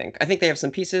 I think they have some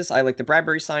pieces. I like the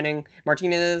Bradbury signing.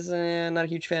 Martinez, not a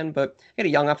huge fan, but they had a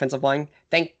young offensive line.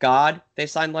 Thank God they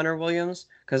signed Leonard Williams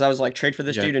because I was like, trade for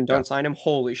this Yeah, dude and yeah. don't sign him.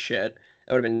 Holy shit,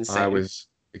 that would have been I insane. was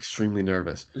extremely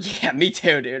nervous. Yeah, me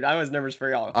too, dude. I was nervous for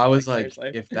y'all. I was Like like,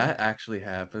 seriously. if that actually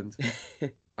happened,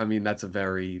 I mean, that's a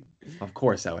very, of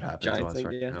course that would happen to Giants us thing,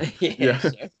 right yeah. now. Yeah, Yeah.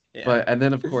 sure. Yeah. But and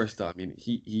then of course, though, I mean,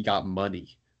 he got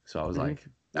money, so I was Hmm. like,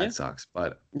 Yeah. that sucks.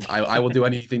 But I will do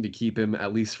anything to keep him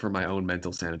at least for my own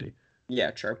mental sanity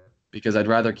Yeah, true. because I'd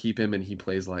rather keep him and he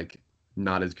plays like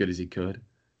not as good as he could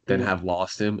than Hmm. have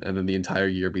lost him and then the entire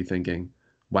year be thinking,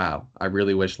 wow, I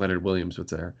really wish Leonard Williams was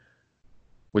there,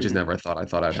 which is Hmm. never a thought I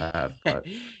thought I'd have. But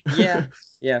Yeah.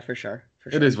 Yeah, for sure. For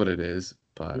it sure. is what it is.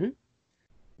 But Hmm.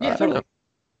 Yeah, I don't know.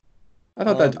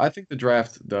 totally. I think the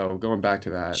draft though, going back to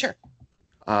that, Sure.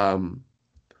 um,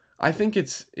 I think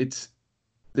it's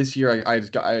this year I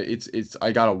just got it's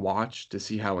I gotta watch to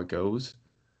see how it goes,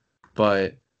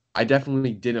 but I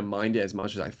definitely didn't mind it as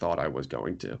much as I thought I was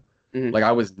going to. Hmm. Like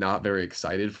I was not very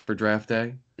excited for draft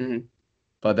day, Hmm.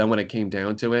 but then when it came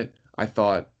down to it, I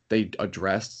thought they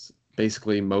addressed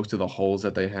basically most of the holes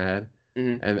that they had,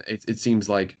 Hmm. and it seems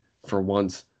like for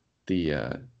once the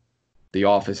uh, the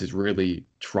office is really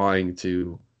trying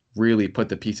to really put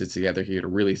the pieces together here to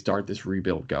really start this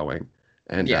rebuild going,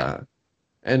 and Yeah.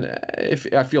 if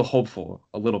I feel hopeful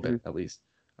a little bit Mhm. at least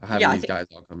Yeah, having these guys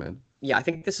all come in. I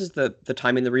think this is the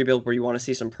time in the rebuild where you want to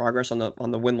see some progress on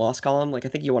the win loss column. Like I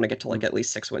think you want to get to like Mhm. at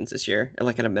least 6 wins this year,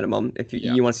 like at a minimum. If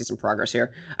Yeah. you want to see some progress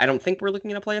here, I don't think we're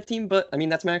looking at a playoff team, but I mean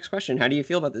that's my next question. How do you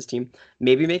feel about this team?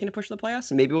 Maybe making a push to the playoffs,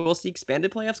 and maybe we'll see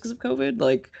expanded playoffs because of COVID.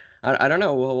 Like I don't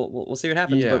know. We'll see what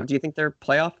happens. Yeah. But do you think they're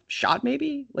playoff shot?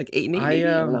 Maybe like 8-8, I maybe. I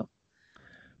don't know.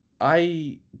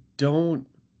 I don't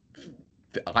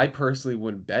I personally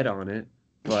wouldn't bet on it,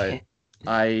 but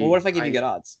Well, what if I give you good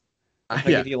odds? What if I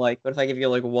yeah. give you like what if I give you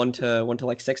like one to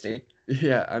like 60?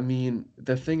 Yeah, I mean,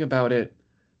 the thing about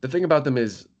them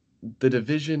is the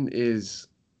division is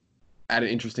at an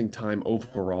interesting time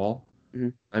overall.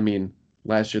 Mhm. I mean,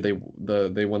 last year they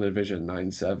won the division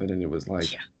 9-7 and it was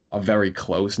like Yeah, a very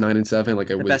close 9-7, like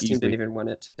it the was best team didn't easily even win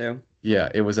it too. yeah,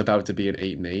 it was about to be an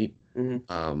 8-8. Hmm.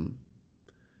 Um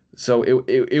so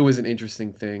it was an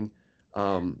interesting thing.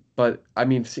 But I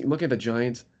mean, look at the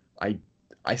Giants. I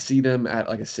I see them at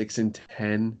like a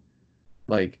 6-10,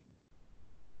 like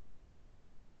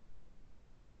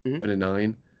Hmm.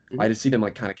 7-9. Hmm. I just see them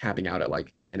like kind of capping out at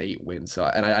like an 8 win. So,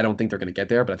 and I don't think they're going to get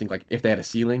there, but I think like if they had a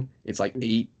ceiling, it's like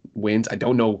 8 wins. I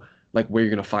don't know like where you're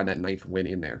going to find that ninth win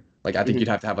in there. Like I think Hmm. you'd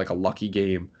have to have like a lucky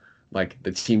game, like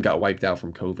the team got wiped out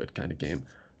from COVID kind of game.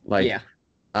 Like,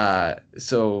 Yeah.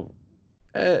 so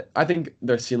I think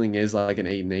their ceiling is like an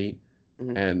 8-8,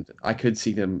 Hmm. and I could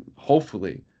see them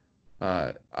hopefully.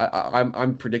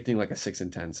 I'm predicting like a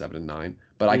 6-10, 7-9,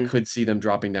 but I Hmm. could see them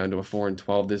dropping down to a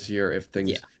 4-12 this year if Yeah.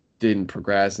 things didn't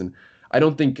progress. And I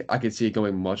don't think I could see it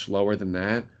going much lower than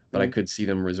that, but I Hmm. could see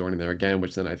them resorting there again,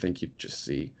 which then I think you'd just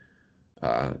see.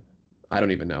 Uh, I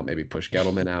don't even know. Maybe push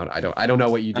Gettleman out. I don't know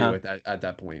what you do Uh-huh. at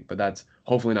that point, but that's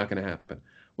hopefully not going to happen.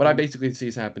 What I Hmm. basically see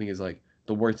is happening is like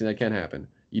the worst thing that can happen.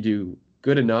 You do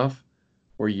good enough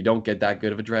where you don't get that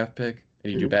good of a draft pick,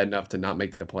 and you do Hmm. bad enough to not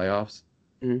make the playoffs.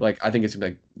 Hmm. Like I think it's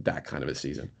like that kind of a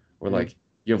season where Hmm. like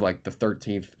you have like the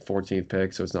 13th, 14th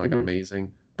pick, so it's not like Hmm.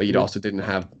 amazing, but you Hmm. also didn't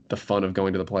have the fun of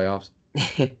going to the playoffs.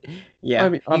 Yeah. I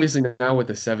mean, obviously now with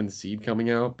the seventh seed coming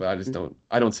out, but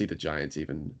I don't see the Giants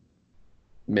even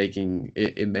making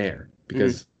it in there Mhm.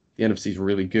 because the NFC is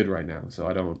really good right now. So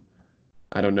I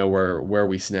don't know where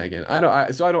we snag in.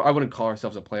 I wouldn't call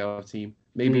ourselves a playoff team.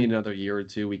 Maybe Mhm. another year or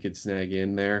two we could snag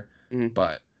in there, Mhm.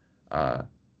 but uh,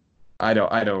 I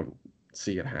don't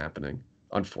see it happening,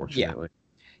 Yeah. unfortunately.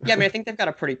 Yeah, I mean, I think they've got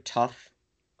a pretty tough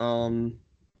um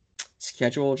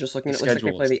schedule. Just looking The at it, looks like they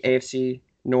schedule play is the tough. AFC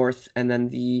North and then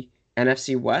the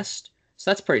NFC West. So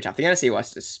that's pretty tough. The NFC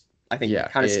West is, I think, Yeah,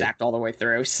 kind of stacked all the way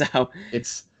through. So,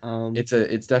 it's um, it's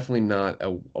definitely not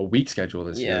a weak schedule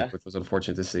this year, yeah, which was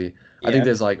unfortunate to see. I think yeah.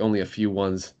 there's like only a few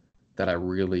ones that I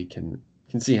really can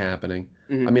see happening.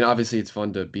 I Mhm. mean, obviously it's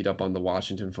fun to beat up on the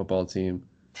Washington football team,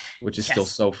 which is still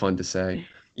Yes. so fun to say.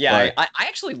 Yeah, But I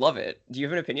actually love it. Do you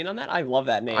have an opinion on that? I love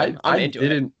that name. I'm into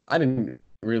it. I didn't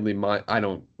really mind. I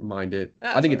don't mind it. I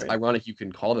That's think all it's right. ironic you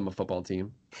can call them a football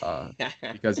team,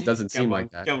 because it doesn't Good seem like one.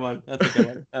 that. Good one. That's a good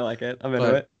one. I like it. I'm into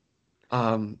But it.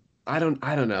 I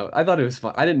don't know. I thought it was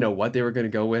fun. I didn't know what they were gonna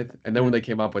go with, and then when Mhm. they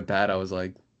came up with that, I was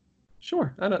like,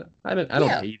 sure. I don't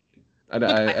Yeah. hate it. Look,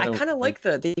 I I don't kind of like.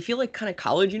 like they feel like kind of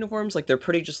college uniforms. Like they're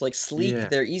pretty just like sleek. Yeah,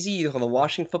 They're easy. You have the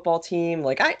Washington football team.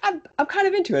 Like I'm kind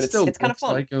of into it it. still It's kind of looks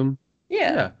fun. like them.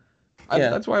 Yeah. Yeah, Yeah.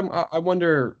 that's why I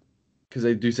wonder because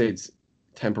they do say it's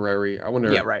temporary. I Yeah,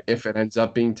 wonder right. if it ends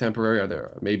up being temporary. Or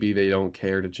there maybe they don't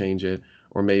care to change it,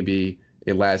 or maybe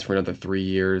it lasts for another 3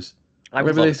 years, I or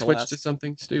would maybe love they it to switch to last.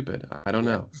 something stupid. I don't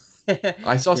Yeah. know.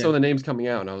 I saw some Yeah. of the names coming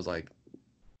out, and I was like,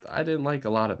 I didn't like a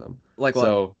lot of them. Like what?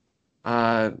 So,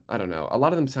 I don't know. A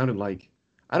lot of them sounded like,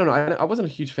 I don't know. I wasn't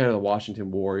a huge fan of the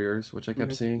Washington Warriors, which I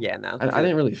kept seeing. Yeah, no. I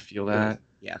didn't really feel that.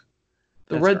 Yeah,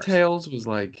 The that's Red gross. Tails was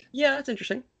like, Yeah, that's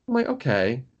interesting. I'm like,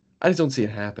 okay. I just don't see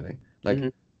it happening. Like,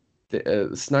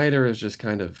 Hmm. Snyder is just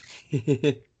kind of.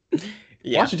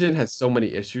 Yeah. Washington has so many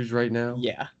issues right now.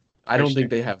 Yeah, I for don't think sure.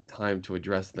 they have time to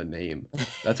address the name.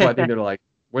 That's why I think they're like,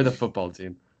 we're the football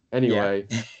team. Yeah. Anyway,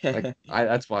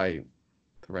 that's why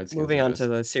the Redskins Moving are on to just.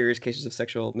 the serious cases of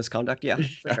sexual misconduct. Yeah, for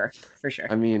Yeah. sure. For sure.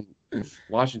 I mean,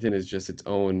 Washington is just its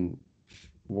own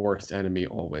worst enemy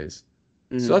always.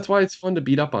 So Hmm. that's why it's fun to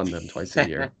beat up on them twice a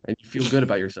year, and you feel good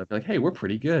about yourself. You're like, hey, we're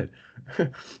pretty good, and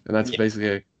that's Yeah.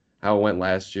 basically how it went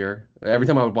last year. Every Mhm.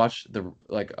 time I would watch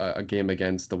a game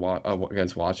against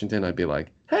against Washington, I'd be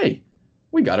like, hey,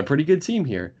 we got a pretty good team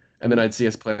here, and then Mhm. I'd see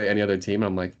us play any other team, and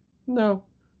I'm like, no,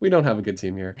 we don't have a good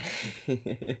team here.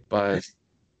 But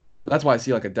that's why I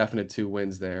see like a definite 2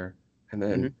 wins there, and Mhm.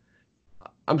 then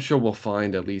I'm sure we'll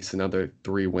find at least another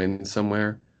 3 wins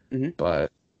somewhere. Mhm.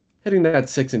 But hitting that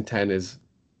 6-10 is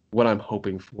what I'm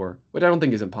hoping for, which I don't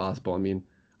think is impossible. I mean,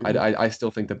 Mhm. I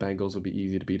still think the Bengals will be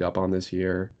easy to beat up on this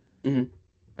year. Mhm.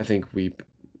 I think we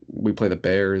play the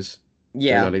Bears. They're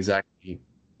Yeah. not exactly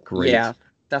great. Yeah.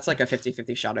 That's like a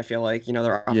 50-50 shot, I feel like.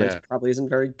 Their offense Yeah, probably isn't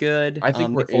very good. I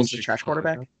think we're Nick in Foles is a trash Chicago.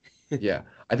 quarterback. Yeah,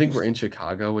 I think we're in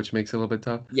Chicago, which makes it a little bit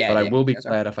tough. Yeah, But I yeah, will you be guys are.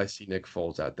 glad if I see Nick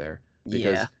Foles out there Yeah.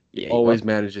 because he Yeah, you will. always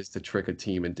manages to trick a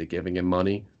team into giving him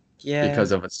money Yeah.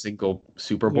 because of a single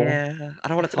Super Bowl. Yeah. I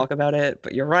don't want to talk about it,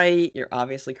 but you're right. You're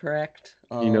obviously correct.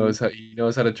 He knows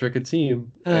how to trick a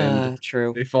team, and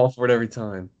True. they fall for it every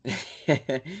time.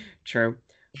 True.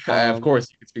 Of Um, course,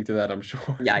 you can speak to that, I'm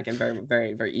sure. yeah, I can very,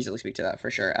 very, very easily speak to that for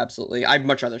sure. Absolutely. I'd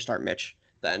much rather start Mitch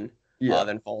Yeah,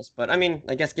 than Foles, but I mean,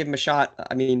 I guess give him a shot.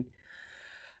 I mean,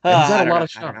 he's had I a don't lot know.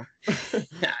 of I don't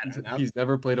shots. know. I don't know. He's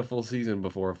never played a full season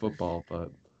before football,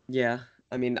 but Yeah.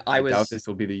 I mean, I doubt this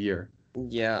will be the year.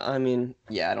 yeah, I mean,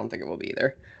 yeah, I don't think it will be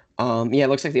either. Yeah, it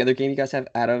looks like the other game you guys have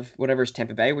out of whatever is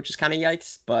Tampa Bay, which is kind of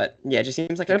yikes, but yeah, it just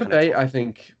seems like a Tampa kind of Bay, tough. I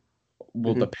think,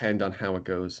 will Hmm. depend on how it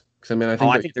goes. Because I mean, I Oh, think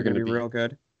I they're think they're either going going to to be be, real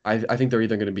good. I think they're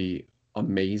either going to be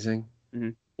amazing Hmm.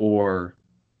 or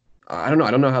I don't know.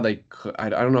 I don't know how they could. I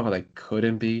don't know how they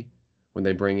couldn't be when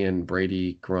they bring in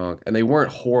Brady, Gronk, and they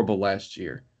weren't horrible last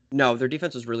year. No, their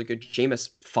defense was really good. Jameis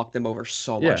fucked them over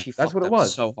so much. Yeah, He that's fucked what it them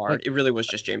was. so hard. Like It really was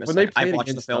just Jameis. when they Like I've played watched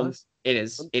the against film. us, It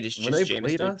is when just they Jameis,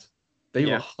 played dude. us, they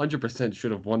Yeah. 100%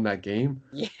 should have won that game.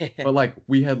 Yeah. But like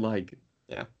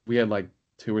Yeah. we had like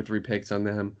 2 or 3 picks on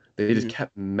them. They just Hmm.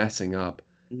 kept messing up,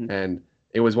 Hmm. and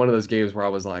it was one of those games where I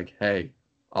was like, "Hey,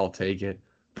 I'll take it,"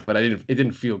 but I didn't. It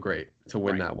didn't feel great to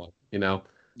win Right. that one. You know,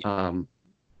 Yeah. um,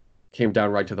 came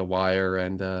down right to the wire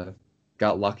and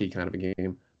got lucky, kind of a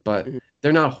game. But Hmm.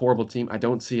 they're not a horrible team. I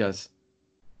don't see us.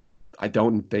 I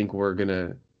don't think we're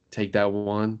gonna take that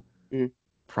one. Hmm.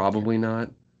 Probably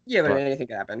not. Yeah, but But anything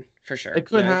could happen for it sure.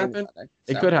 could Anything happen. Sunday.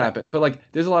 It So could yeah. happen. But like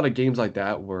there's a lot of games like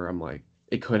that where I'm like,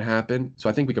 it could happen. So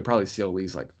I think we could probably see at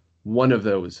least like one of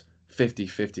those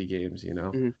 50-50 games, you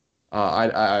know. Hmm.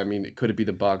 I mean, could it be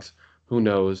the Bucks? Who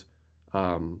knows?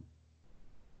 Um,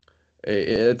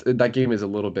 That game is a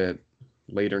little bit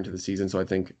later into the season, so I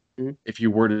think Mhm. if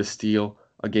you were to steal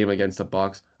a game against the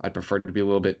Bucks, I'd prefer it to be a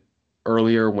little bit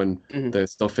earlier when Mhm. they're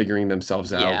still figuring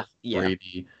themselves out Yeah, with yeah.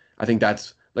 Brady. I think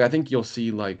that's like I think you'll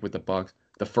see like with the Bucks,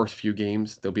 the first few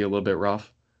games they'll be a little bit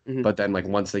rough, Mhm. but then like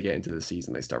once they get into the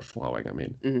season, they start flowing. I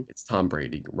mean, Mhm. it's Tom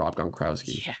Brady, Rob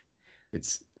Gronkowski. Yeah.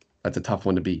 It's that's a tough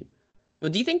one to beat.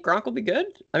 Well, do you think Gronk will be good?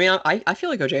 I mean, I feel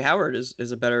like OJ Howard is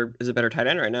a better tight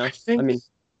end right I now. I think mean,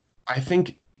 I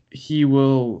think he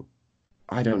will.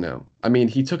 I don't know. I mean,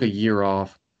 he took a year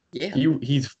off. yeah.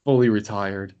 He's fully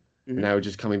retired and Mhm. now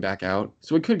just coming back out.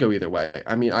 So it could go either way.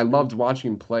 I mean, I Mhm. loved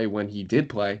watching him play when he did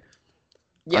play.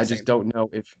 Yeah, I just same. don't know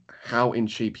if how in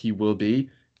shape he will be,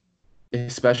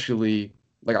 especially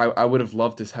like I would have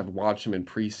loved to have watched him in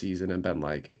preseason and been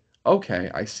like,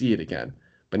 okay, I see it again.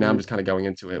 But now I'm Mhm. just kind of going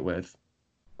into it with,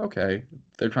 okay,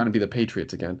 they're trying to be the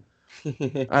Patriots again.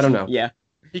 I don't know. Yeah.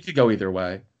 He could go either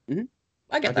way. Mhm.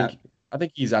 I I get that. think I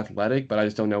think he's athletic, but I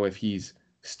just don't know if he's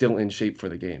still in shape for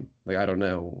the game. Like I don't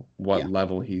know what Yeah.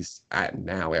 level he's at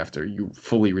now after you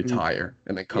fully Mhm. retire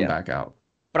and then come Yeah. back out.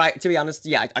 But to be honest,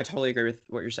 yeah, I totally agree with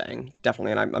what you're saying.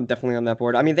 Definitely, and I'm definitely on that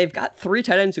board. I mean, they've got three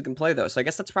tight ends who can play though, so I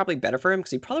guess that's probably better for him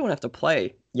because he probably won't have to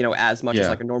play, as much as Yeah,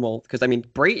 like a normal. Because I mean,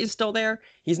 Brait is still there.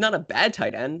 He's not a bad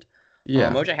tight end.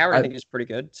 yeah. OJ Howard, I I think, is pretty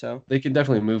good. So, They can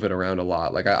definitely move it around a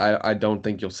lot. Like I don't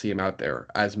think you'll see him out there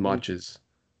as mm, much as,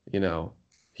 you know,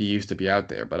 he used to be out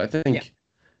there. But yeah,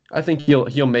 I think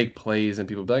he'll make plays and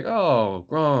people will be like, oh,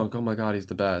 Gronk, oh my God, he's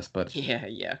the best. But yeah,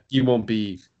 yeah. he won't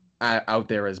be out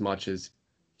there as much as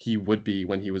he would be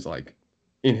when he was like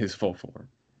in his full form.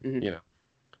 Hmm. You know,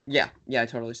 Yeah, yeah, I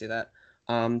totally see that.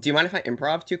 Do you mind if I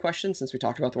improv two questions since we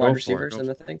talked about the wide go for it. receivers Go and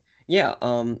for the thing? Yeah.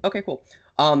 Okay, cool.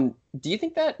 Do you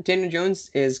think that Daniel Jones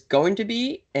is going to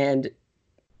be, and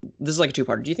this is like a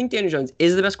two-parter. Do you think Daniel Jones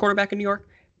is the best quarterback in New York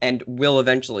and will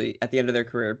eventually, at the end of their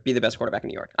career, be the best quarterback in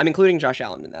New York? I'm including Josh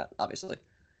Allen in that, obviously.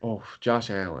 Oh, Josh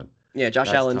Allen. Yeah, Josh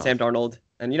That's Allen, Sam tough. Darnold,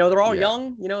 and they're all Yeah.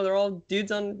 young. They're all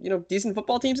dudes on decent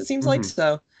football teams. It seems like hmm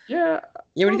so. Yeah.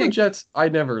 Yeah, what do Well, you the think? Jets, I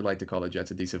never like to call the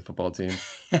Jets a decent football team,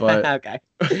 but Okay.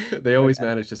 they always Okay.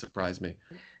 manage to surprise me.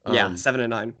 Yeah, Um,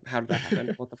 7-9. How did that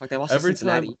happen? What the fuck? They lost to every time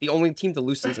Cincinnati. The only team to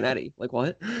lose Cincinnati. Like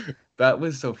what? that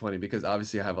was so funny because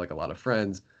obviously I have like a lot of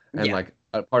friends and Yeah. like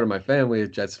a part of my family is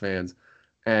Jets fans,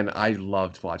 and I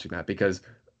loved watching that because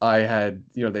I had,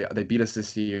 they beat us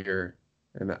this year,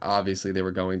 and obviously they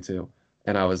were going to,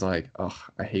 and I was like, oh,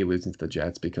 I hate losing to the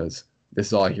Jets because this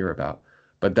is all I hear about.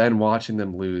 But then watching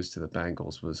them lose to the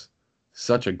Bengals was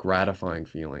such a gratifying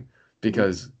feeling Mhm.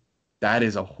 because that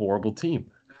is a horrible team.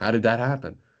 How did that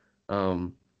happen?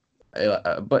 Um,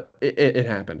 but it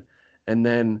happened. And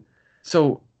then,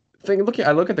 so I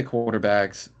look at the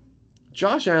quarterbacks.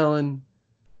 Josh Allen,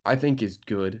 I think is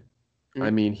good. I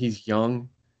Mhm. mean, he's young.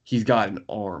 He's got an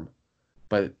arm,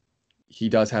 but he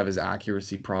does have his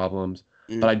accuracy problems.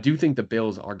 But Mhm. I do think the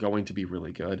Bills are going to be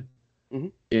really good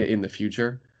Mhm. in the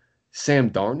future.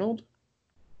 Sam Darnold,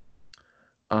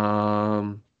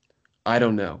 um, I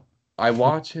don't know. I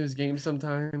watch his games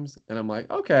sometimes, and I'm like,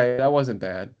 okay, that wasn't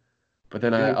bad. But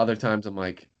then Mhm. other times I'm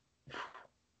like,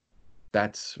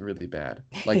 that's really bad.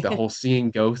 Like the whole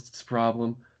seeing ghosts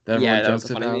problem that Yeah, everyone that was a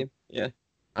jokes funny about. meme. Yeah,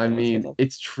 I that was good mean, though.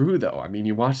 it's true though. I mean,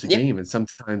 you watch the Yeah, game and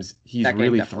sometimes he's that game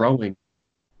really definitely. throwing.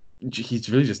 He's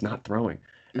really just not throwing.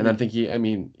 And I Mhm. think I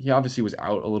mean, he obviously was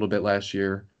out a little bit last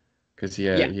year because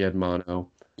Yeah, he had mono,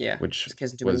 yeah. which Just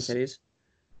kissing too many was titties.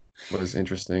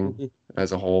 interesting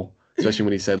as a whole, especially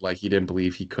when he said like he didn't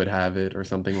believe he could have it or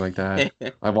something like that.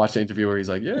 I watched an interview where he's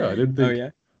like, "Yeah, Oh yeah.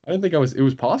 I didn't think it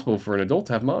was possible for an adult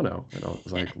to have mono." And I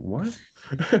was like, "What?"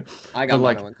 I got But mono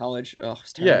like, in college. Oh,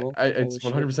 it's yeah, terrible. Holy it's shit.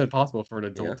 100% possible for an Yeah.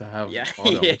 adult to have Yeah.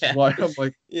 mono, which is Yeah. why I'm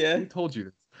like, Yeah. "Who told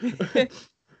you this?"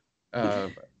 Uh,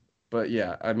 but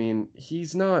yeah, I mean,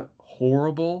 he's not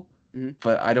horrible, Mhm.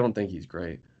 but I don't think he's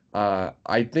great.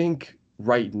 I think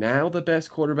right now the best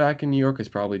quarterback in New York is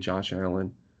probably Josh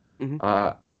Allen. Mhm.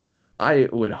 Uh, I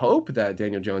would hope that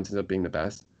Daniel Jones ends up being the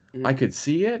best. Mhm. I could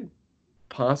see it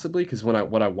possibly because when I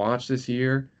what I watched this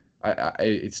year,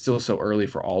 it's still so early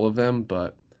for all of them,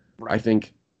 but I Right.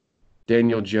 think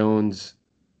Daniel Jones.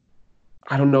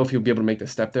 I don't know if he'll be able to make the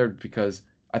step there because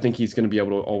I think he's going to be able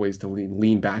to always to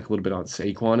lean back a little bit on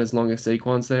Saquon as long as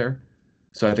Saquon's there.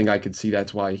 So I think I could see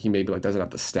that's why he maybe like doesn't have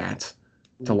the stats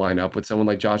to Mhm. line up with someone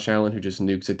like Josh Allen who just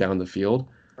nukes it down the field.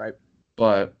 Right.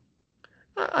 But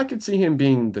I could see him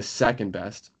being the second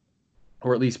best,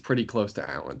 or at least pretty close to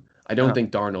Allen. I don't Uh-huh.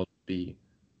 think Darnold will be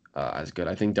as good.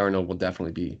 I think Darnold will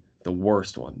definitely be the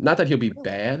worst one. Not that he'll be Really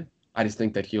bad. I just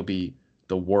think that he'll be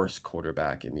the worst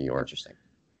quarterback in New York. interesting.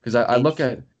 Because I look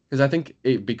Interesting. at because I think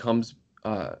it becomes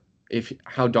uh, if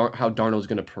how Darnold's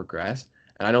going to progress,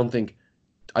 and I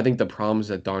think the problems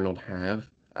that Darnold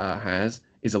has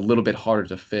is a little bit harder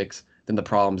to fix than the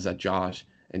problems that Josh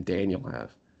and Daniel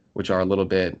have, which are a little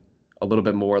bit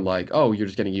more like, oh, you're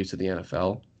just getting used to the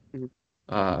NFL.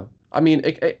 Mhm. I mean,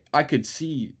 I could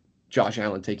see Josh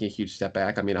Allen taking a huge step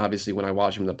back. I mean, obviously, when I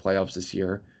watched him in the playoffs this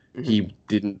year, he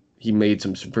made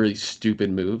some really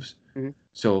stupid moves. Mhm.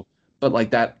 So, but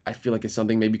like that, I feel like it's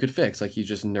something maybe you could fix. Like he's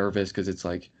just nervous because it's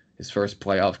like his first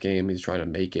playoff game. He's trying to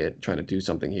make it, trying to do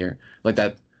something here. Like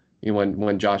that, you know,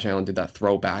 when Josh Allen did that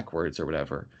throw backwards or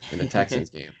whatever in the Texans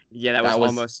game. Yeah, that was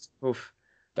almost. Oof.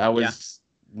 That Yeah. was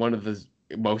one of the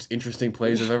most interesting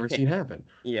plays I've ever seen happen.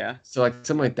 Yeah. So like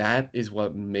something like that is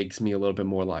what makes me a little bit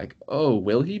more like, oh,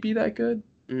 will he be that good?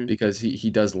 Mhm. Because he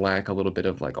does lack a little bit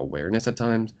of like awareness at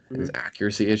times and his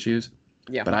accuracy issues.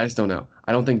 Yeah. But I just don't know.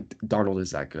 I don't think Darnold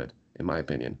is that good, in my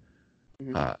opinion.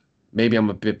 Mhm. Maybe I'm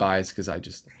a bit biased because I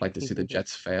just like to see the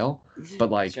Jets fail. But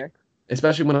like, Sure.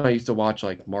 especially when I used to watch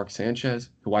like Mark Sanchez,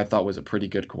 who I thought was a pretty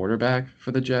good quarterback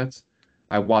for the Jets.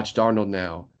 I watch Darnold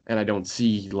now, and I don't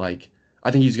see like I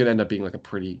think he's going to end up being like a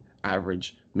pretty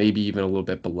average, maybe even a little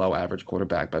bit below average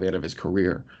quarterback by the end of his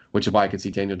career, which is why I could see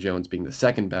Daniel Jones being the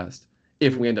second best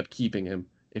if we end up keeping him,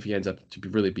 if he ends up to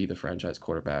really be the franchise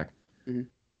quarterback. Mhm.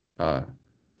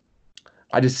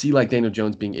 I just see like Daniel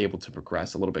Jones being able to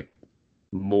progress a little bit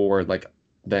more like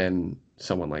than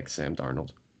someone like Sam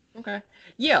Darnold. Okay.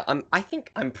 Yeah, I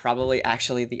think I'm probably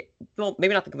actually well,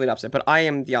 maybe not the complete opposite, but I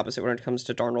am the opposite when it comes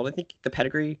to Darnold. I think the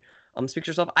pedigree speaks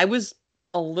for itself. I was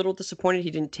a little disappointed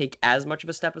he didn't take as much of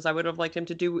a step as I would have liked him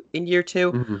to do in year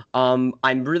 2. Mm-hmm.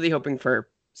 I'm really hoping for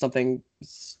something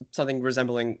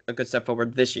resembling a good step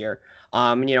forward this year.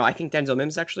 I think Denzel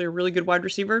Mims is actually a really good wide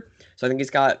receiver, so I think he's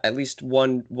got at least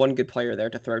one good player there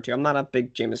to throw to. I'm not a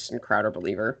big Jamison Crowder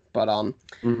believer, but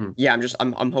Mm-hmm. yeah,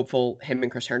 I'm hopeful him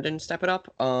and Chris Herndon step it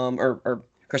up. Or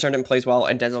Chris Herndon plays well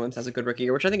and Denzel Mims has a good rookie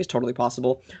year, which I think is totally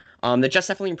possible. The Jets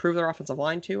definitely improved their offensive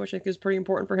line too, which I think is pretty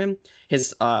important for him.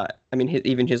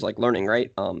 Even his like learning,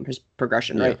 right? His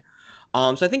progression, Yeah.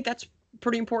 right? So I think that's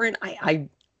pretty important. I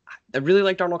really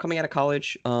like Darnold coming out of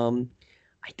college.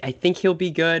 I think he'll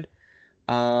be good.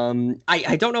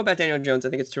 I don't know about Daniel Jones. I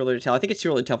think it's too early to tell. I think it's too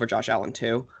early to tell for Josh Allen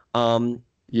too.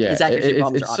 Yeah, His accuracy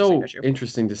problems are it's obviously an so issue.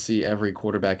 interesting to see every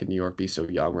quarterback in New York be so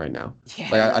young right now. Yeah,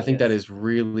 Like it I really think that is. is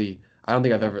really I don't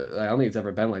think it's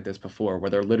ever been like this before, where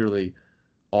they're literally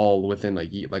all within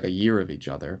like a year of each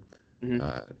other. Mhm.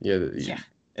 Yeah, Yeah,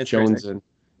 it's Jones crazy. and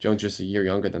Jones just a year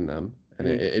younger than them, and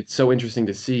Mhm. it's so interesting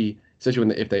to see,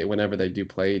 especially whenever they do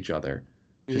play each other,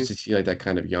 just Mhm. to see like that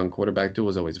kind of young quarterback duel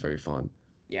is always very fun.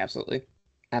 Yeah, absolutely,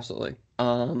 absolutely.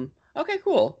 Okay,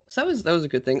 cool. So that was a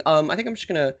good thing. I think I'm just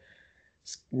gonna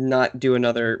not do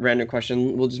another random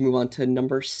question. We'll just move on to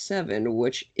number 7,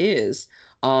 which is,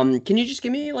 can you just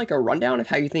give me like a rundown of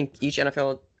how you think each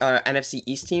NFL NFC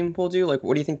East team will do? Like,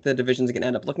 what do you think the division's gonna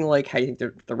end up looking like? How do you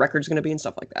think the record's gonna be and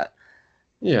stuff like that?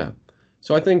 Yeah,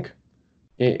 so I think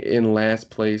in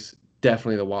last place,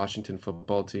 definitely the Washington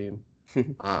football team.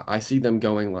 I see them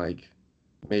going like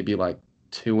maybe like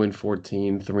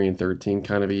 2-14, 3-13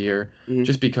 kind of a year, Mhm.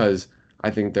 just because I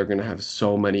think they're going to have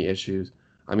so many issues.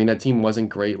 I mean, that team wasn't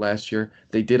great last year.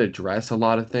 They did address a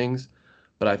lot of things,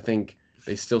 but I think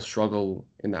they still struggle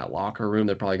in that locker room.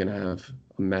 They're probably going to have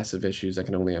a mess of issues I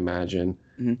can only imagine.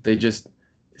 Mhm. They just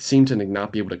seem to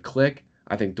not be able to click.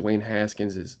 I think Dwayne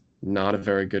Haskins is not a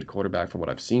very good quarterback from what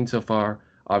I've seen so far.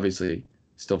 Obviously,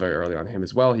 still very early on him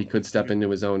as well. He could step into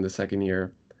his own the second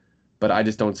year, but I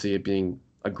just don't see it being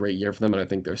a great year for them. And I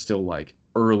think they're still like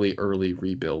early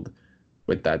rebuild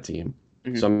with that team.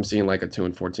 Mhm. So I'm seeing like a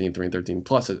 2-14, 3-13.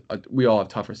 Plus, we all have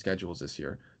tougher schedules this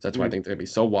year. So that's why I Mhm. think they're gonna be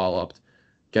so walloped,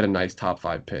 get a nice top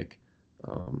 5 pick,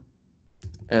 um,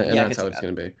 and Yeah, I that's could see how it's that.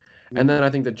 gonna be. Mhm. And then I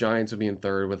think the Giants will be in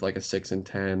third with like a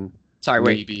 6-10, Sorry,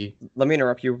 wait. maybe. Let me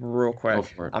interrupt you real Go quick.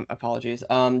 for it. Apologies.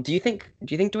 Do you think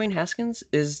Dwayne Haskins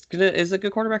is a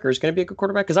good quarterback or is gonna be a good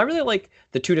quarterback? Because I really like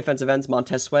the two defensive ends,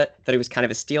 Montez Sweat, that he was kind of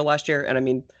a steal last year, and I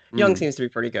mean Young Mm, seems to be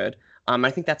pretty good. I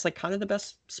think that's like kind of the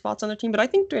best spots on the team, but I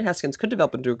think Dwayne Haskins could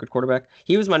develop into a good quarterback.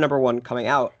 He was my number one coming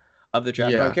out of the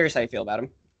draft, but I'm yeah, curious how you feel about him.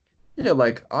 yeah.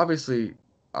 Like obviously,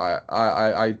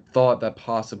 I thought that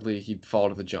possibly he'd fall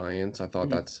to the Giants. I thought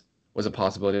Mhm. that's was a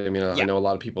possibility. I mean, I Yeah. know a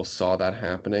lot of people saw that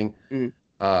happening. Mhm.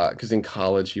 Because in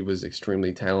college he was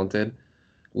extremely talented.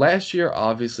 Last year,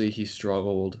 obviously, he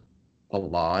struggled a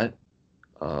lot.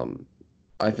 Um,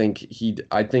 I think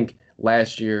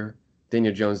last year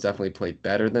Daniel Jones definitely played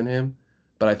better than him,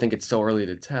 but I think it's so early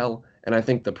to tell. And I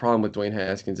think the problem with Dwayne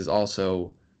Haskins is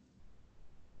also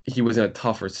he was in a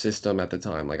tougher system at the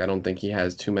time. Like I don't think he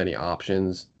has too many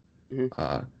options. Mhm.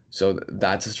 Uh, so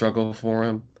that's a struggle for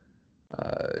him.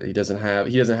 He doesn't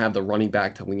have the running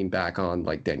back to lean back on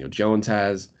like Daniel Jones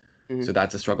has, Mhm. so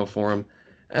that's a struggle for him.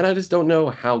 And I just don't know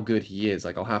how good he is.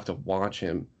 Like I'll have to watch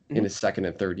him in Mhm. his second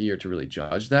and third year to really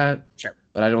judge that. Sure.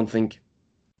 But I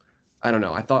don't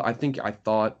know. I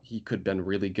thought he could have been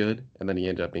really good, and then he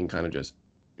ended up being kind of just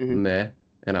Mhm. meh.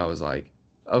 And I was like,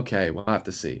 okay, we'll have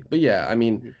to see. But yeah, I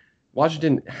mean, Mhm.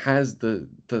 Washington has the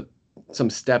some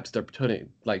steps they're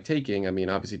taking. I mean,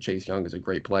 obviously Chase Young is a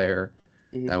great player.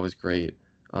 Mhm. That was great.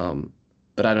 Um,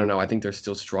 but I don't know. I think they're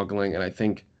still struggling, and I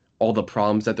think all the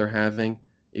problems that they're having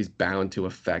is bound to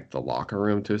affect the locker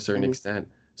room to a certain Mhm. extent.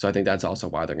 So I think that's also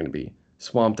why they're going to be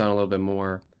swamped on a little bit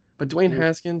more. But Dwayne Mhm.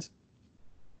 Haskins,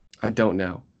 I don't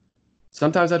know.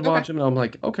 Sometimes I'd Okay. watch him and I'm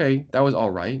like, okay, that was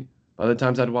all right. Other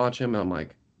times I'd watch him and I'm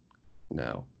like,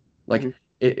 no. Like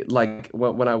Mhm.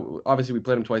 when I obviously we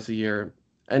played him twice a year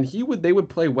and they would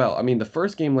play well. I mean, the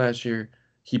first game last year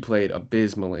he played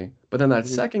abysmally, but then that Mhm.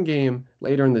 second game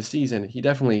later in the season he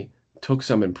definitely took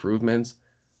some improvements.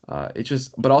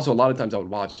 But also a lot of times I would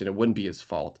watch it. It wouldn't be his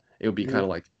fault. It would be Mhm. kind of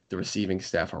like the receiving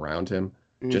staff around him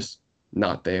Mhm. just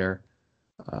not there.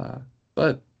 Uh,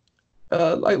 but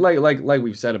like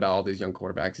we've said about all these young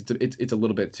quarterbacks, it's a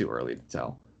little bit too early to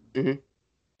tell. Mhm.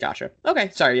 Gotcha. Okay.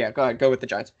 Sorry. Yeah. Go ahead. Go with the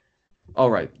Giants.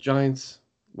 All right, Giants,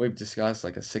 we've discussed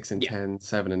like a 6 and Yeah. 10,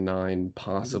 7 and 9 Mhm.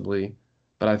 possibly,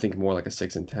 but I think more like a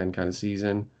 6 and 10 kind of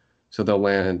season. So they'll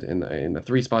land in the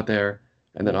 3 spot there,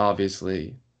 and then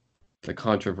obviously the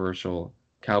controversial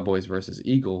Cowboys versus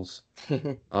Eagles.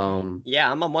 Mhm. Um,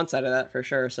 Yeah, I'm on one side of that for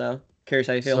sure. So curious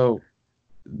how you feel. so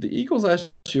the Eagles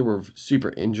last year were super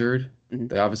injured. Mhm.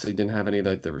 They obviously didn't have any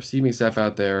of the receiving staff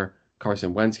out there.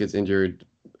 Carson Wentz gets injured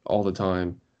all the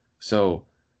time. So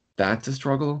that's a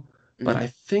struggle. But Mhm. I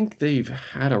think they've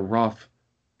had a rough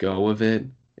go of it.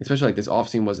 Especially like this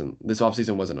offseason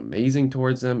wasn't amazing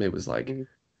towards them. Mhm.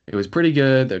 It was pretty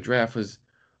good. Their draft was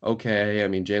okay. I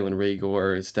mean, Jalen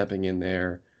Reagor is stepping in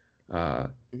there. Uh,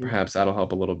 Mhm. Perhaps that'll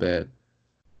help a little bit.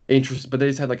 But they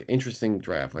just had like an interesting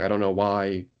draft. Like I don't know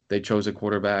why they chose a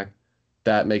quarterback.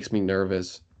 That makes me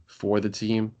nervous for the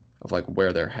team of like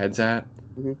where their heads at.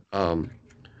 Mhm. Um,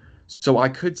 so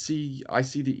I see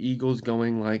the Eagles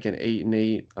going like an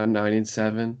 8-8, a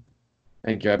 9-7,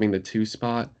 and grabbing the 2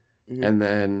 spot, Mhm. and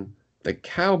then the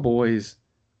Cowboys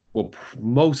will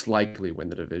most likely win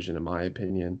the division in my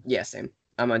opinion. Yeah. Same.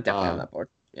 Definitely on Uh, that board.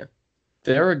 Yeah.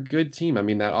 they're a good team. I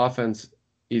mean, that offense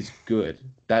is good.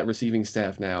 That receiving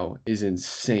staff now is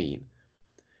insane.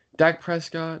 Dak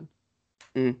Prescott,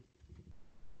 Mhm.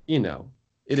 you know,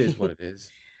 it is what it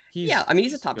is. Yeah. I mean,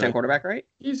 he's a He's top 10 good. quarterback, right?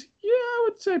 Yeah, I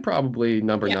would say probably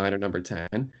number Yeah. 9 or number 10.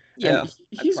 And Yeah. I'd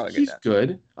probably agree with he's that.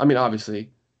 good. I mean,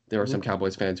 obviously, there are Mhm. some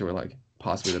Cowboys fans who are like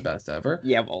possibly the best ever,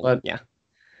 Yeah. Well. but Yeah.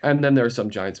 and then there are some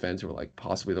Giants fans who are like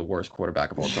possibly the worst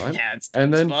quarterback of all time. Yeah. It's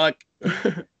And dumb as then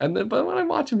fuck. but when I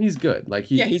watch him, he's good. Like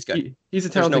Yeah. He's good. he's a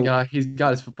There's talented no. guy. He's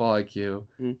got his football IQ.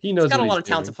 He He's knows got what a he's lot of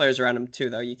talented doing. players around him too,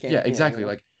 though. You Yeah, can't. Yeah. You exactly. know.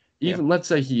 Like Yeah. even let's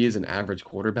say he is an average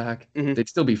quarterback, Mhm. they'd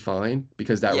still be fine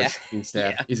because that Yeah. receiving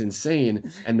staff Yeah. is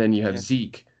insane. And then you have Yeah.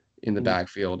 Zeke in the Mhm.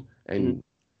 backfield, Mhm.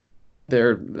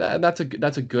 and that's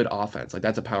a good offense. Like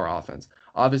that's a power offense.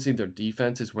 Obviously, their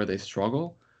defense is where they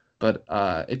struggle, but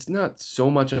it's not so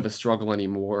much of a struggle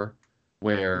anymore. Mhm.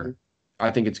 Where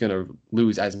I think it's going to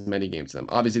lose as many games to them.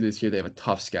 Obviously, this year they have a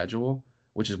tough schedule,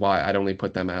 which is why I'd only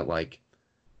put them at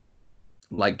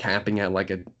like capping at like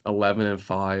a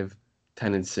 11-5,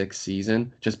 10-6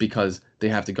 season, just because they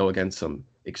have to go against some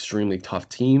extremely tough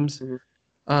teams. Mhm.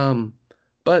 Um,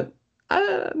 but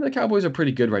the Cowboys are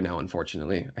pretty good right now,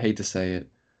 unfortunately. I hate to say it.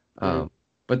 Mhm.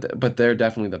 But they're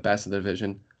definitely the best in the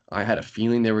division. I had a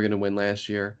feeling they were going to win last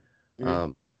year. Mhm.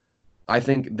 Um, I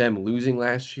think them losing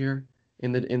last year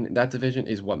in that division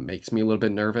is what makes me a little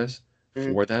bit nervous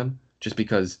Mhm. for them, just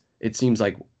because it seems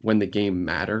like when the game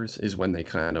matters is when they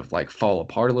kind of like fall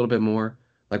apart a little bit more.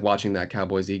 Like watching that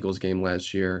Cowboys Eagles game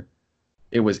last year,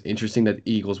 it was interesting that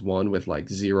the Eagles won with like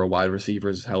 0 wide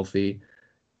receivers healthy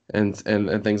and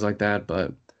things like that.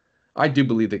 But I do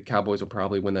believe the Cowboys will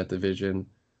probably win that division,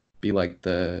 be like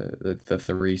the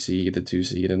 3 seed, the 2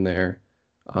 seed in there.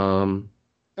 Um,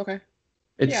 Okay.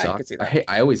 it Yeah, I could sucks. see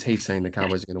that. I always hate saying the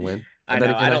Cowboys are going to win, I but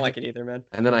then know. I again don't like it either, man.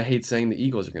 I hate saying the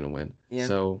Eagles are going to win. Yeah.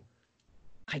 So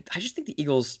I just think the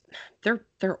Eagles, they're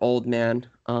old, man.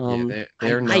 yeah, I,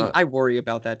 they're I not I worry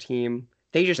about that team.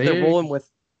 They're they rolling with.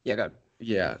 Yeah, go ahead.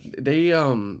 yeah they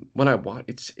when I watch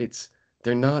it's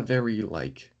they're not very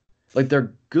like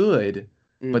they're good,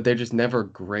 Mm, but they're just never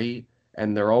great,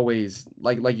 and they're always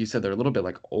like you said they're a little bit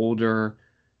like older.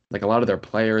 Like a lot of their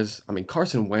players, I mean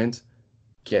Carson Wentz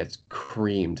gets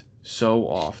creamed so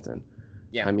often.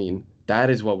 yeah. I mean, that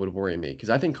is what would worry me because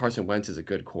I think Carson Wentz is a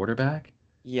good quarterback.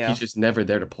 Yeah. He's just never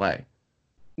there to play.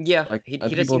 Yeah, Like he people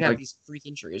doesn't have like these freak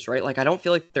injuries, right? Like I don't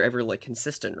feel like they're ever like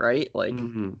consistent, right? Like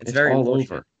it's it's very all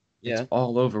unfortunate. over. Yeah. It's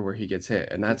all over where he gets hit,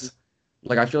 and Mhm. that's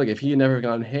like I feel like if he had never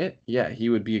gotten hit, yeah, he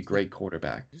would be a great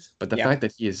quarterback. But the Yeah. fact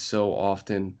that he is so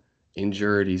often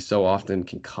injured, he's so often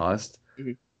concussed,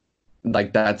 Mhm.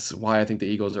 like that's why I think the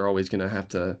Eagles are always going to have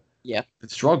to Yeah.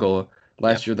 struggle. Yeah.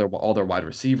 Last year, all their wide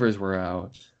receivers were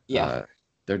out. Yeah.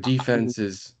 Their I mean, defense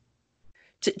is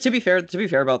to be fair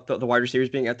about the wide receivers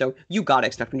being out though, you gotta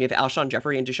expect when you have Alshon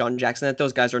Jeffrey and Deshaun Jackson that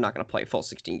those guys are not going to play full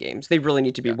 16 games. They really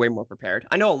need to be yeah, way more prepared.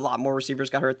 I know a lot more receivers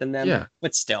got hurt than them, yeah.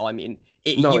 but still, I mean,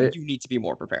 No, you need to be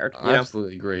more prepared. I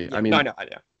absolutely agree. Yeah. I No, I mean, know. I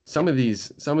know. some of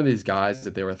these guys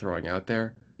that they were throwing out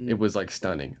there, it Mhm. was like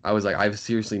stunning. I was like, I've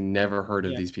seriously never heard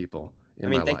of Yeah. these people I in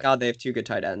mean, my thank life. God they have two good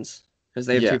tight ends because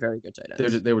they have Yeah, two very good tight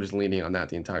ends. they were just leaning on that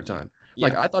the entire time.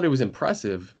 Like Yeah. I thought it was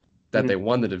impressive that Mhm. they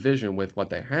won the division with what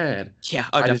they had. Yeah.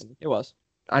 Oh, I just definitely. It was.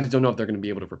 I just don't know if they're going to be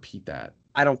able to repeat that.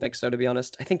 I don't think so, to be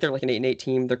honest. I think they're like an 8-8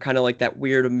 team. They're kind of like that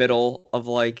weird middle of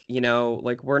like,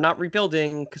 like we're not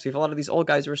rebuilding because we have a lot of these old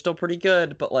guys who are still pretty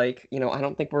good, but like, I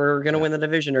don't think we're gonna Yeah. win the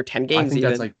division or 10 I games think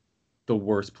that's even. like the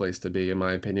worst place to be in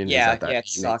my opinion is Yeah, at that yeah, 8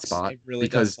 it and 8 sucks. spot It really does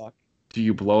because suck. do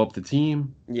you blow up the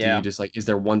team? Do you Yeah, just like is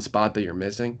there one spot that you're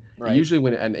missing? And right. usually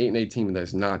when an 8 and 8 team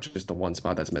there's not just the one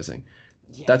spot that's missing.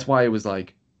 Yeah. That's why it was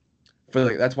like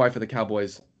that's why for the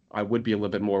Cowboys I would be a little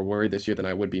bit more worried this year than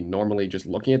I would be normally just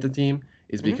looking at the team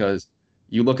is Hmm. because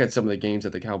you look at some of the games that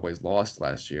the Cowboys lost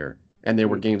last year and they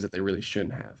were Hmm. games that they really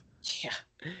shouldn't have. Yeah.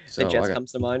 The So Jets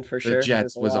comes to mind for the sure. There's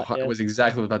Jets a lot, yeah. was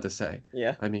exactly what I was about to say.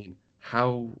 Yeah. I mean,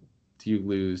 how do you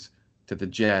lose to the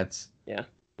Jets Yeah.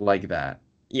 like that?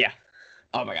 Yeah.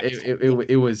 Oh my God.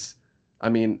 It was. I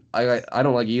mean, I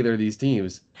don't like either of these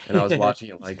teams, and I was watching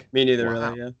it like, Me neither, wow,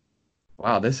 really, yeah.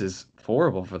 wow, this is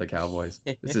horrible for the Cowboys.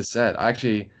 This is sad. I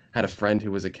actually had a friend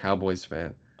who was a Cowboys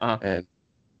fan, Uh-huh. and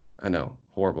I know,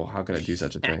 horrible. How could I do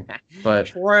such a thing? But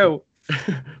True.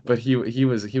 but he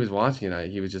was watching it.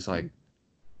 He was just like,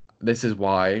 this is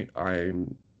why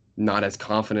I'm not as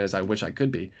confident as I wish I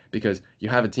could be because you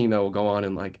have a team that will go on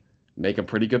and like make a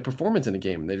pretty good performance in the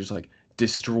game and they just like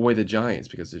destroy the Giants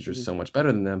because they're just so much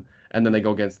better than them and then they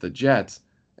go against the Jets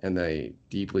and they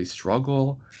deeply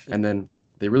struggle and then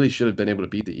they really should have been able to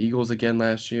beat the Eagles again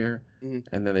last year Mhm.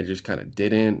 and then they just kind of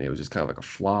didn't. It was just kind of like a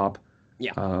flop.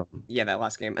 Yeah. Yeah, that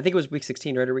last game. I think it was week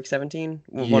 16, right? Or week 17?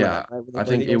 One of Yeah, them, right? Where they I played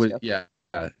think the it Eagles?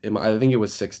 was I think it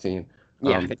was 16.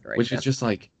 Yeah, I think you're right. Which Yeah. is just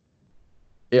like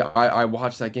yeah, I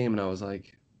watched that game and I was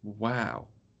like, wow,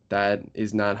 that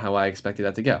is not how I expected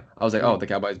that to go. I was like, oh, the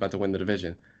Cowboys about to win the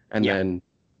division. And Yeah. then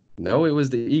no, it was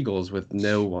the Eagles with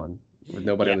nobody Yeah.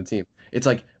 on the team. It's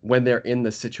like when they're in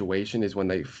the situation is when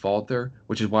they falter,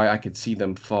 which is why I could see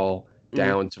them fall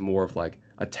down to more of like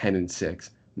a 10-6,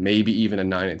 maybe even a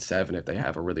 9-7 if they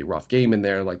have a really rough game in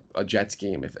there, like a Jets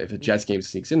game, if a Jets game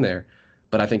sneaks in there.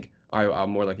 But I think I'm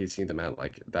more likely to see them at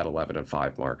like that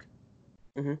 11-5 mark.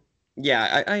 Hmm.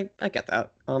 Yeah, I get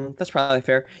that. That's probably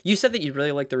fair. You said that you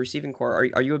really like the receiving core.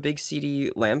 Are you a big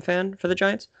CeeDee Lamb fan for the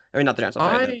Giants? I mean, not the Giants,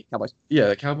 I'm sorry, the Cowboys. Yeah,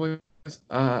 the Cowboys.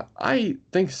 I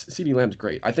think CeeDee Lamb's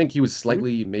great. I think he was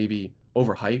slightly maybe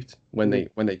overhyped when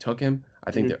they took him.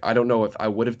 I think that I don't know if I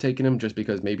would have taken him just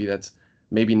because maybe that's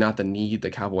maybe not the need the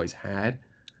Cowboys had.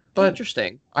 But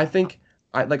Interesting. I think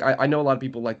I know a lot of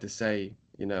people like to say,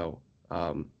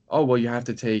 oh well you have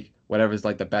to take whatever's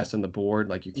like the best on the board.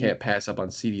 Like you can't pass up on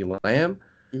CeeDee Lamb.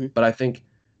 Mhm. But I think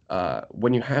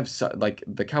when you have like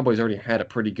the Cowboys already had a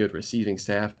pretty good receiving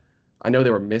staff. I know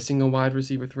they were missing a wide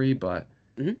receiver 3, but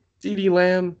Mhm. CeeDee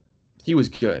Lamb, he was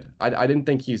good. I didn't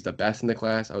think he's the best in the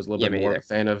class. I was a little Yeah, bit me more of neither.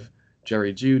 a fan of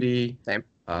Jerry Jeudy. Same.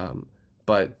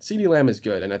 But CeeDee Lamb is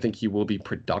good, and I think he will be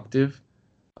productive.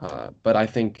 But I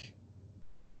think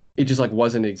it just like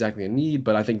wasn't exactly a need.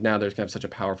 But I think now there's kind of such a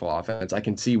powerful offense. I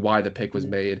can see why the pick was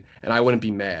made, and I wouldn't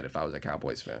be mad if I was a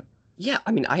Cowboys fan. Yeah,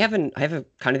 I mean, I have a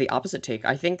kind of the opposite take.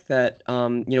 I think that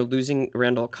losing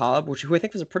Randall Cobb, who I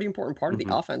think was a pretty important part of the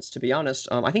offense, to be honest.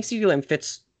 I think CeeDee Lamb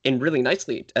fits in really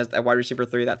nicely as that wide receiver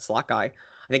 3, that slot guy.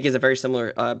 I think he has a very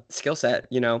similar skill set,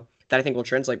 that I think will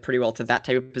translate pretty well to that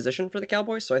type of position for the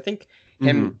Cowboys. So I think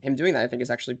him doing that, I think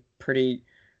is actually pretty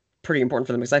important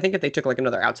for them because I think if they took like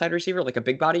another outside receiver, like a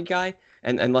big body guy,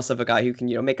 and less of a guy who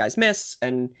can make guys miss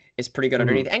and is pretty good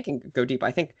underneath and can go deep,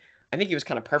 I think he was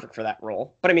kind of perfect for that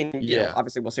role. But I mean,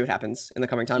 obviously we'll see what happens in the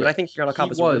coming time. Yeah, And I think Randall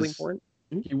Cobb is really important.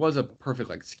 He was a perfect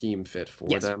like scheme fit for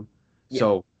Yes. them. Yeah.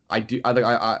 So I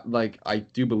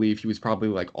do believe he was probably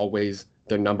like always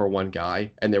their number one guy,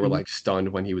 and they were like stunned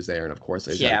when he was there. And of course,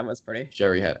 they Yeah, it was pretty.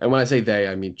 Jerry had. And when I say they,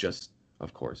 I mean just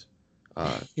of course.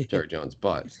 Jerry Jones,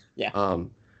 but Yeah.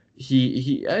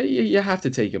 you have to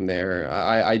take him there.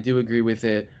 I do agree with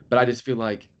it, but I just feel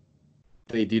like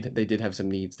they did have some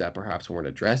needs that perhaps weren't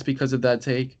addressed because of that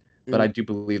take. But I do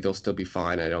believe they'll still be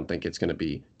fine. I don't think it's going to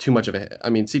be too much of a. I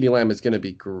mean, CeeDee Lamb is going to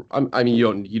be. I mean,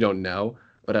 you don't know,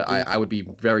 but I would be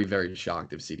very very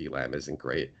shocked if CeeDee Lamb isn't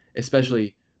great,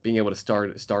 especially being able to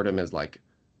start him as like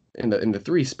in the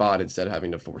 3 spot instead of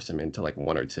having to force him into like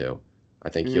 1 or 2. I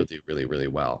think he'll do really really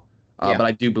well. But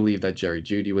I do believe that Jerry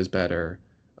Jeudy was better.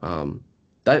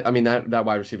 That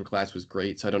wide receiver class was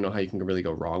great, so I don't know how you can really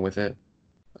go wrong with it.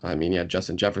 I mean, yeah,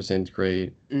 Justin Jefferson's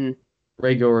great.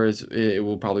 Ray Gores, it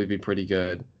will probably be pretty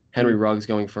good. Henry Ruggs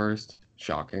going first,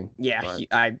 shocking. Yeah,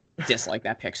 I dislike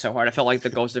that pick so hard. I felt like the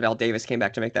ghost of Al Davis came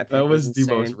back to make that pick. That was the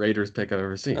most Raiders pick I've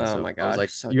ever seen. Oh my God! I was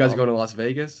like, so you guys dumb. are going to Las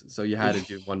Vegas, so you had to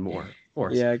do one more. Of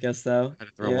course. Yeah, I guess so. I had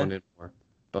to throw one in more,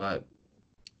 but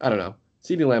I don't know.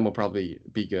 CeeDee Lamb will probably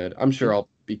be good. I'm sure I'll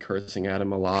be cursing at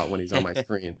him a lot when he's on my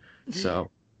screen.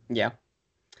 So yeah.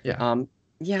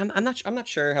 Yeah, I'm not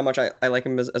sure how much I like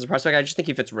him as a prospect. I just think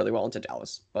he fits really well into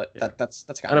Dallas. But that's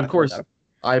kind of. And of course,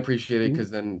 I appreciate it because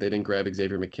then they didn't grab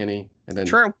Xavier McKinney, and then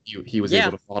he was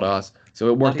able to fall to us. So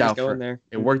it worked out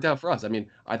for us. I mean,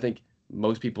 I think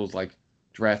most people's like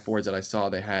draft boards that I saw,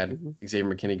 they had Xavier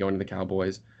McKinney going to the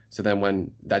Cowboys. So then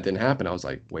when that didn't happen, I was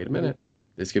like, wait a minute,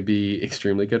 this could be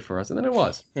extremely good for us, and then it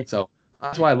was. So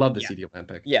that's why I love the CeeDee Lamb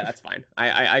pick. Yeah, that's fine.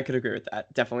 I could agree with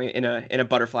that. Definitely in a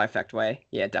butterfly effect way.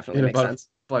 Yeah, definitely makes sense.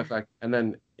 Butterfly effect, and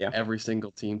then every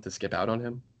single team to skip out on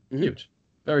him, huge,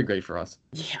 very great for us.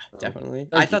 Yeah, definitely.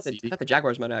 I thought the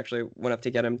Jaguars might have actually went up to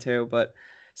get him too, but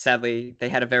sadly they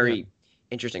had a very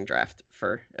interesting draft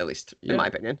for at least in my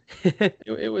opinion.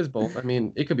 It was both. I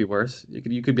mean, it could be worse. You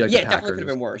could be like the Packers. Definitely could have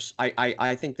been worse.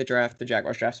 I think the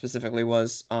Jaguars draft specifically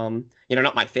was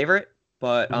not my favorite,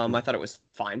 but I thought it was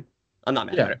fine. I'm not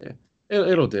mad at it.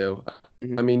 It'll do.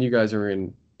 I mean, you guys are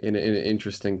in an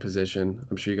interesting position.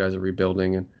 I'm sure you guys are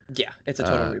rebuilding, and it's a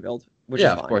total rebuild. Which is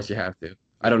fine. Of course you have to.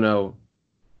 I don't know.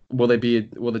 Will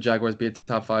the Jaguars be a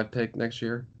top 5 pick next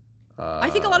year?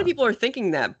 I think a lot of people are thinking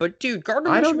that, but dude,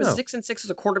 Gardner Minshew was 6-6 as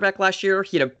a quarterback last year.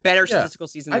 He had a better statistical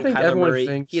season than Kyler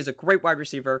Murray. He is a great wide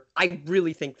receiver. I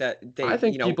really think that I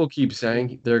think people keep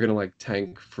saying they're gonna like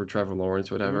tank for Trevor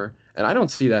Lawrence, whatever, and I don't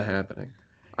see that happening.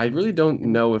 I really don't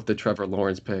know if the Trevor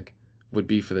Lawrence pick would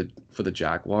be for the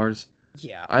Jaguars.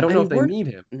 Yeah, I don't know if they need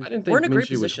him. I didn't think we're in a great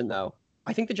position though.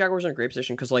 I think the Jaguars are in a great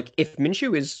position because like if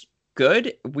Minshew is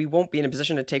good, we won't be in a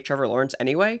position to take Trevor Lawrence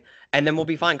anyway, and then we'll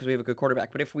be fine because we have a good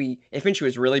quarterback. But if Minshew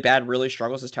is really bad, really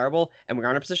struggles, is terrible, and we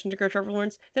aren't in a position to go Trevor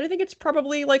Lawrence, then I think it's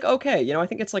probably like okay. I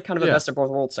think it's like kind of a best of both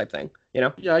worlds type thing.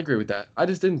 Yeah, I agree with that. I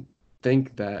just didn't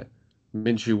think that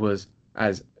Minshew was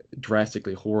as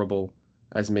drastically horrible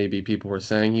as maybe people were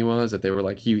saying he was. That they were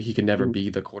like he could never be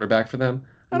the quarterback for them.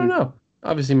 I don't know.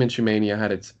 Obviously, Minshew mania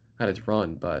had its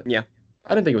run, but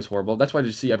I didn't think it was horrible. That's why I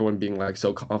just see everyone being like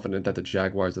so confident that the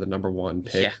Jaguars are the number 1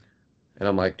 pick. Yeah. And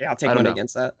I'm like, I'll take one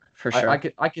against that for sure. I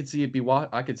could see it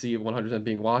I could see it 100%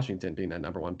 being Washington being that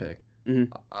number 1 pick.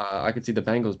 I could see the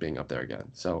Bengals being up there again.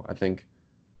 So I think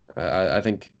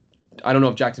I don't know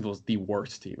if Jacksonville is the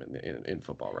worst team in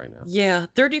football right now. Yeah,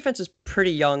 their defense is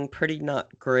pretty young, pretty not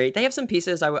great. They have some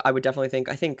pieces. I would definitely think.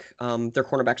 I think their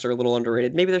cornerbacks are a little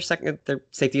underrated. Maybe their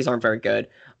safeties aren't very good.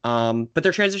 But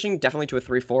they're transitioning definitely to a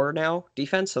 3-4 now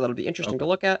defense, so that'll be interesting to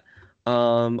look at.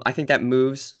 I think that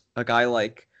moves a guy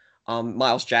like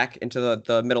Miles Jack into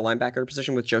the middle linebacker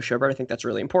position with Joe Schobert. I think that's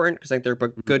really important because I think they're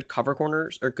good cover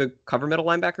corners or good cover middle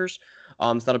linebackers.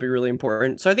 So that'll be really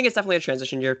important. So I think it's definitely a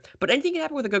transition year. But anything can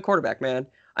happen with a good quarterback, man.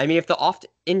 I mean, if the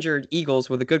oft-injured Eagles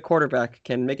with a good quarterback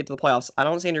can make it to the playoffs, I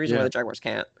don't see any reason why the Jaguars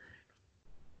can't.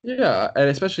 Yeah, and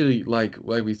especially like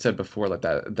we said before, like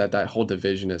that whole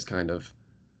division is kind of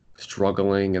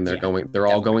struggling, and they're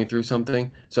all going through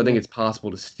something. So I think it's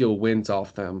possible to steal wins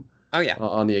off them. Oh yeah,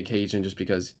 on the occasion, just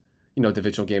because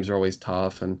divisional games are always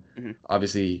tough, and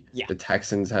obviously the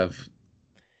Texans have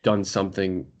done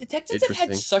something. The Texans have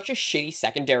had such a shitty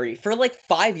secondary for like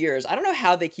 5 years. I don't know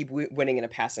how they keep winning in a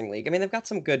passing league. I mean, they've got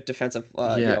some good defensive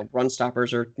run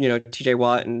stoppers, or TJ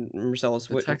Watt and Marcellus.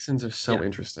 The Texans are so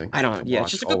interesting. I don't. Yeah,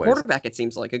 it's just a good quarterback. It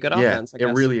seems like a good offense. It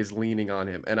really is leaning on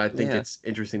him, and I think it's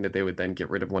interesting that they would then get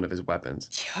rid of one of his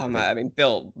weapons. I mean,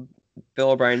 Bill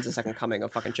O'Brien's the second coming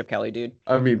of fucking Chip Kelly, dude.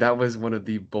 I mean, that was one of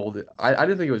the boldest. I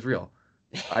didn't think it was real.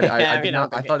 I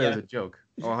thought it was a joke.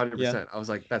 100%. I was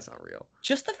like, that's not real.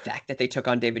 Just the fact that they took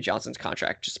on David Johnson's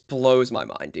contract just blows my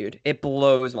mind, dude. It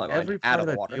blows my mind. Every part of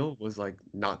that deal was like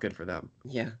not good for them.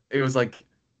 Yeah. It was like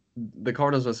the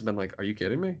Cardinals must have been like, are you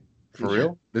kidding me? For Yeah.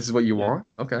 real? This is what you Yeah. want?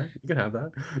 Okay, you can have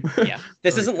that. Yeah,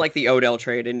 this Like, isn't like the Odell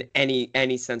trade in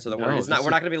any sense of the word. no, It's not. this We're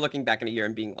is not going to be looking back in a year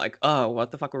and being like, oh,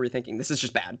 what the fuck were we thinking? This is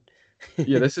just bad.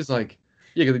 yeah, this is like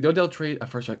yeah, because the Odell trade at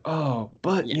first you're like, oh,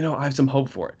 but Yeah. you know, I have some hope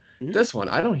for it. Mhm. This one,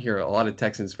 I don't hear a lot of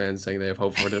Texans fans saying they have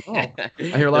hope for it at all. I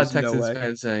hear a lot of There's no Texans way.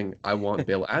 fans saying, I want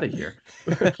Bill out of here.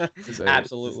 Saying it's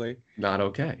Absolutely. not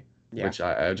okay, Yeah. which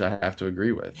I have to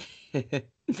agree with.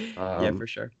 Yeah, for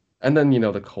sure. And then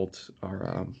the Colts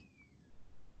are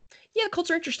Yeah,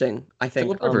 Colts are interesting, I think.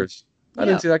 Philip Rivers. I yeah.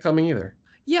 didn't see that coming either.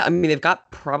 Yeah, I mean they've got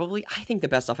probably I think the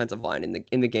best offensive line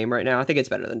in the game right now. I think it's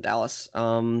better than Dallas.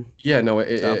 Yeah, no,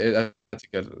 So-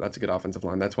 that's a good offensive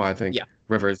line. That's why I think Yeah.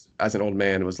 Rivers, as an old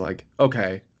man, was like,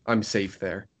 okay, I'm safe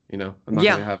there. I'm not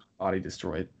Yeah. gonna have body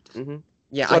destroyed.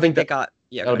 Yeah, So I I think think they got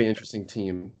yeah. That'll go be an ahead. interesting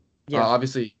team. Yeah.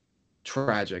 Obviously,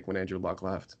 tragic when Andrew Luck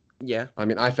left. Yeah. I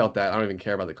mean, I felt that. I don't even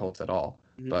care about the Colts at all.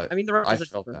 Mhm. But I mean the right I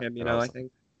position felt for that. him, And I I was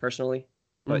think personally.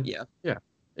 But Mm. yeah.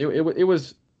 it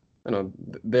was,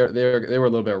 they were a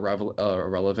little bit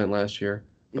irrelevant last year,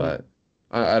 but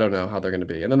I don't know how they're going to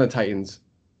be. And then the Titans,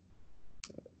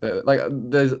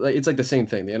 it's like the same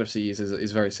thing. The NFC East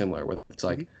is very similar. Where it's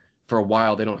like for a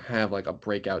while they don't have like a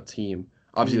breakout team.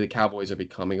 Obviously, the Cowboys are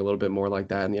becoming a little bit more like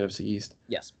that in the NFC East.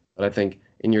 Yes. But I think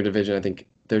in your division, I think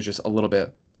there's just a little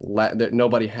bit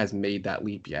nobody has made that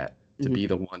leap yet to be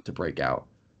the one to break out.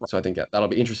 So I think that'll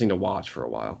be interesting to watch for a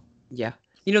while. Yeah.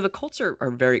 The Colts are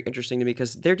very interesting to me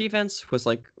because their defense was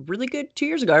like really good 2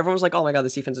 years ago. Everyone was like, "Oh my god,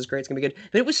 this defense is great. It's gonna be good."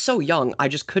 But it was so young. I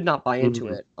just could not buy into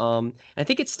it. I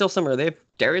think it's still similar. They have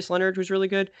Darius Leonard, who's really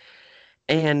good,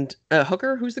 and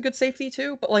Hooker, who's the good safety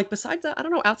too. But like besides that, I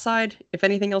don't know. Outside, if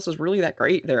anything else is really that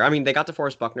great there. I mean, they got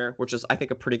DeForest Buckner, which is I think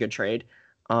a pretty good trade.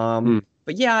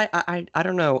 But yeah, I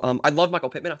don't know. I love Michael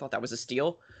Pittman. I thought that was a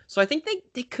steal. So I think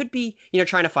they could be,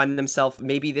 trying to find themselves.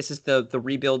 Maybe this is the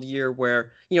rebuild year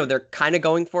where, they're kind of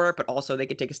going for it, but also they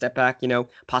could take a step back,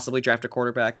 possibly draft a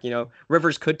quarterback.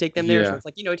 Rivers could take them there. So it's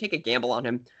like, take a gamble on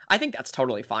him. I think that's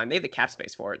totally fine. They have the cap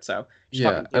space for it. So just yeah,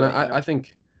 fucking do and it, I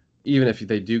think even if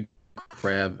they do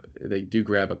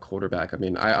grab a quarterback. I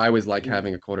mean, I always like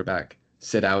having a quarterback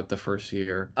sit out the first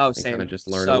year Oh, and same. kind of just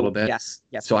learn a little bit. Yes,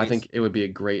 So I please. think it would be a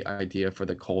great idea for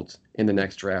the Colts in the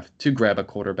next draft to grab a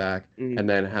quarterback and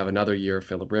then have another year of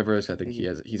Philip Rivers. I think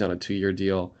he's on a 2-year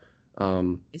deal.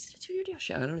 Is it a 2-year deal?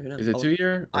 Shit, I don't even know. Is it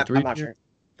 2-year or 3-year? I'm not sure.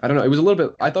 I don't know. It was a little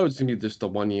bit. I thought it was gonna be just the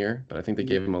 1 year, but I think they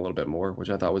gave him a little bit more,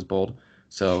 which I thought was bold.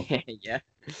 So Yeah.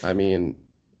 I mean,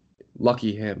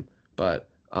 lucky him. But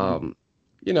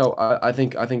I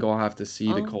think I'll have to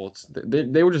see the Colts.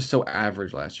 They were just so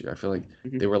average last year. I feel like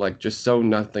they were like just so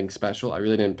nothing special. I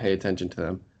really didn't pay attention to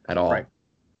them at all. Right.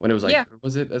 When it was like, Yeah.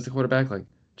 was it as the quarterback like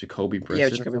Jacoby Brissett? Yeah, or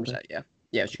Jacoby something? Brissett.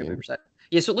 Yeah, Jacoby Brissett.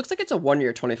 Yeah, so it looks like it's a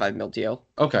 1-year, $25 million deal.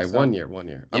 Okay, So- 1 year.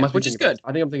 I Yeah, must be which is thinking about- good.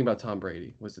 I think I'm thinking about Tom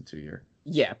Brady. Was the 2-year?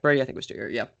 Yeah, Brady I think was 2 year.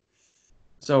 Yeah.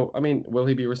 So I mean, will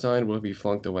he be resigned? Will he be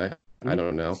flunked away? I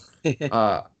don't know.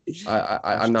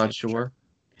 I'm not sure,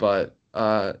 but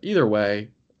either way,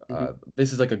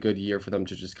 this is like a good year for them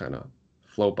to just kind of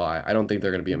float by. I don't think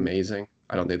they're going to be amazing.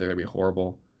 I don't think they're going to be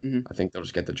horrible. I think they'll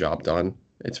just get the job done.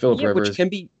 It's Philip Yeah, Rivers. which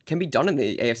can be done in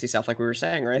the AFC South, like we were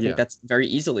saying, right? I Yeah. think that's very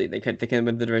easily they can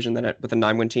win the division with a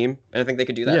 9-win team, and I think they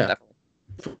could do that. Yeah.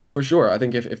 Definitely. For sure. I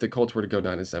think if the Colts were to go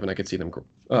 9-7, I could see them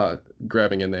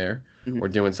grabbing in there or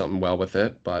doing something well with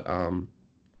it. But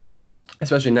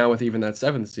especially now with even that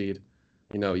 7th seed,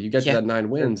 you get to that 9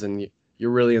 wins and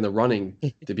you're really in the running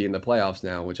to be in the playoffs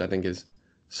now, which I think is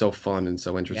so fun and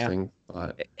so interesting.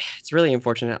 But It's really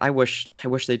unfortunate. I wish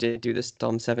they did do this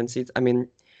dumb 7 seeds. I mean,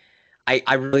 I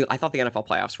thought the NFL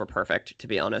playoffs were perfect, to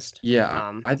be honest.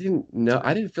 yeah, I didn't know.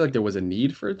 I didn't feel like there was a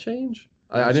need for a change.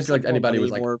 I didn't feel like more anybody money,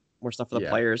 was like, more stuff for the Yeah.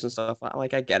 players and stuff.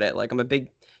 Like I get it. Like I'm a big,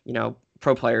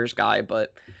 pro players guy,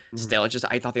 but still, it's just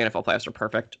I thought the NFL playoffs were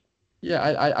perfect.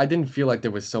 yeah, I didn't feel like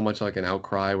there was so much like an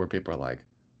outcry where people are like,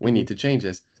 we need to change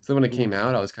this. So when it came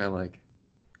out, I was kind of like,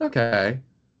 okay,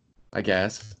 I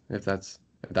guess if that's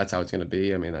how it's gonna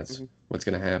be. I mean, that's what's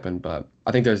gonna happen. But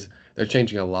I think they're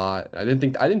changing a lot. I didn't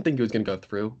think it was gonna go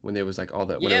through when there was like all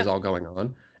that when it was all going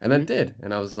on, and then it did,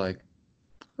 and I was like,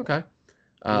 okay,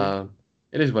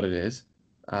 it is what it is.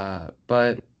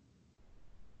 But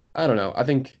I don't know. I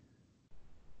think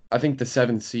the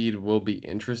 7th seed will be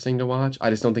interesting to watch. I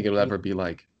just don't think it'll ever be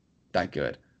like that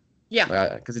good.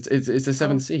 Yeah. Because it's the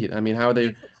 7th seed. I mean, how are they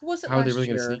Who was it how are they last really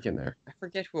gonna year? sneak in there? I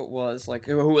forget who it was. Like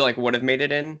who like would have made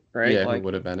it in, right? Yeah, like, who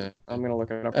would have been it? I'm gonna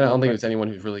look it up. And I don't think real it's anyone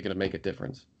who's really gonna make a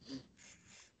difference. quick.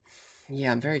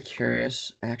 Yeah, I'm very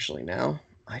curious actually now.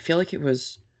 I feel like it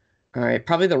was all right,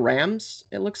 probably the Rams,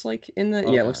 it looks like in the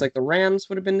it looks Okay. like the Rams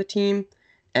would have been the team.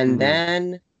 And Mhm.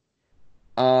 then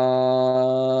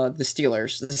The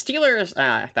Steelers. The Steelers.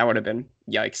 That would have been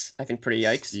yikes. I think pretty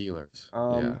yikes. Steelers.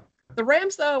 Yeah. The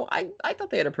Rams, though, I thought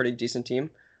they had a pretty decent team.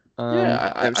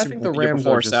 I think the Rams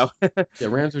before, are just. Yeah,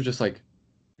 Rams are just like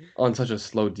on such a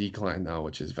slow decline now,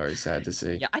 which is very sad to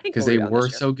see. Yeah, I think because they were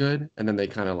so good, and then they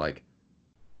kind of like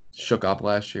shook up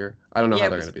last year. I don't know how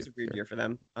they're going to be. It was a weird year for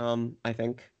them. I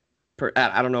think.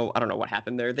 I don't know what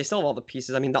happened there. They still have all the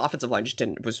pieces. I mean, the offensive line just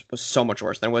was so much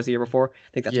worse than it was the year before. I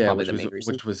think that's probably the main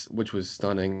reason. Which was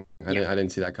stunning. I didn't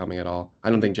see that coming at all. I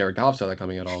don't think Jared Goff saw that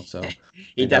coming at all. So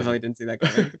he definitely didn't see that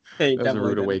coming. It was a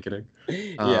rude awakening.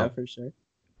 Yeah, for sure.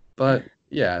 But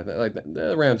yeah, like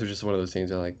the Rams are just one of those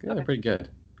teams that they're pretty good.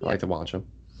 I like to watch them.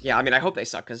 Yeah, I mean, I hope they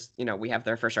suck because we have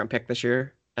their first round pick this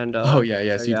year. And so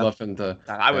you'd love them to.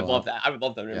 I would love that. I would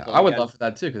love them. I would love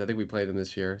that too because I think we played them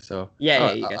this year. So you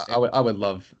guys I would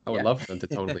love for them to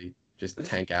totally just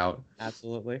tank out.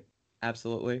 Absolutely.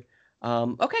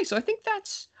 Okay, so I think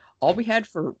that's all we had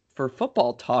for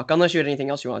football talk. Unless you had anything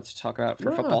else you wanted to talk about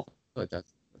for football. I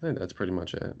think that's pretty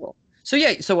much it. Well, so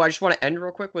I just want to end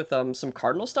real quick with some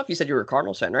Cardinals stuff. You said you were a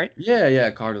Cardinals fan, right? Yeah,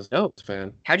 Cardinals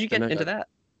fan. How'd you get into that?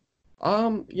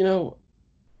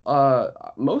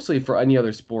 Mostly for any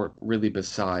other sport really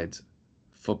besides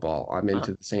football. I'm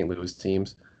into the St. Louis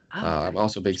teams. I'm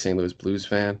also a big St. Louis Blues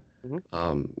fan.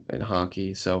 And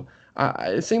hockey. So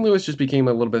St. Louis just became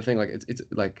a little bit of a thing. Like it's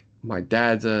like my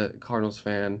dad's a Cardinals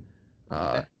fan.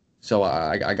 So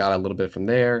I got a little bit from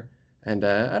there. And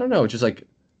I don't know, just like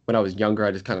when I was younger,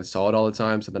 I just kind of saw it all the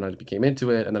time. So then I just became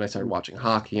into it, and then I started watching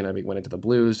hockey, and I went into the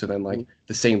Blues. So then like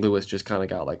the St. Louis just kind of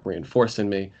got like reinforced in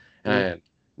me, and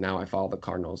now I follow the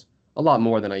Cardinals a lot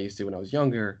more than I used to when I was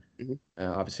younger.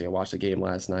 Obviously, I watched the game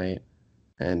last night,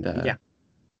 and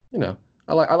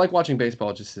I like watching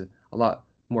baseball. Just a lot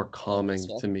more calming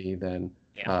to me than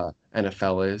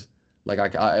NFL is. Like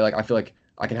I feel like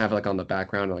I can have it like on the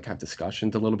background and like have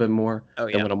discussions a little bit more.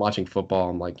 Than when I'm watching football,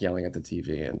 I'm like yelling at the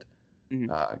TV and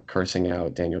cursing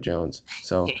out Daniel Jones.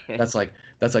 So that's like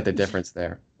the difference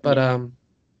there. But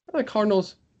the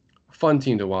Cardinals, fun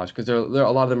team to watch because they're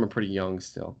a lot of them are pretty young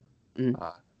still.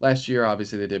 Last year,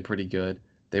 obviously, they did pretty good.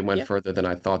 They went further than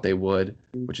I thought they would,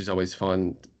 which is always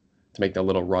fun to make the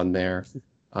little run there.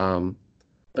 But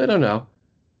I don't know.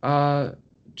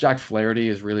 Jack Flaherty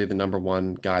is really the number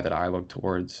one guy that I look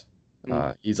towards.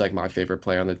 He's like my favorite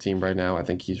player on the team right now. I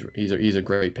think he's a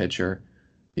great pitcher.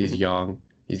 He's young.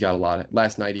 He's got a lot.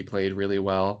 Last night he played really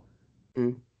well.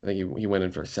 I think he went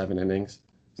in for 7 innings.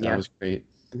 So that was great.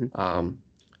 I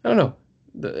don't know.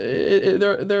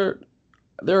 They're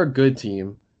a good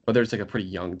team, but they're just like a pretty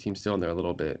young team still, and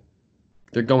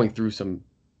they're going through some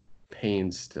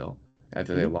pains still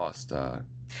after they lost.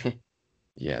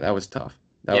 Yeah, that was tough.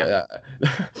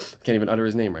 Can't even utter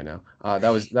his name right now. That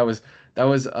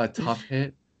was a tough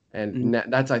hit, and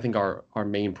that's I think our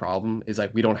main problem is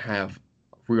like we don't have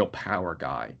a real power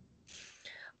guy.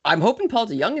 I'm hoping Paul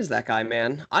DeJong is that guy,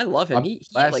 man. I love him. He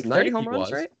had like 30 home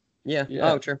runs, right? Yeah.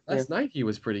 Oh, true. Last night he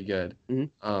was pretty good.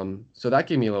 So that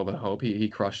gave me a little bit of hope. He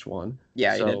crushed one.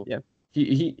 Yeah, he did. Yeah.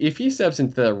 He if he steps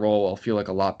into that role, I'll feel like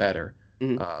a lot better.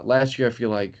 Last year I feel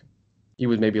like he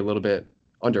was maybe a little bit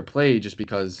underplayed just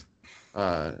because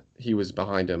he was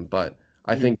behind him. But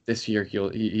I think this year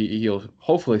he'll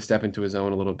hopefully step into his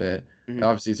own a little bit.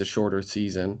 Obviously, it's a shorter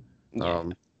season, a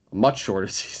much shorter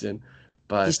season.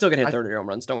 But he's still gonna hit 30 home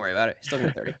runs. Don't worry about it. He's still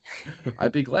gonna hit 30.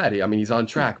 I'd be glad. He's on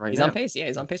track right now. He's on pace. Yeah,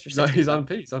 he's on pace for 60. He's on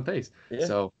pace. Yeah.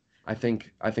 So I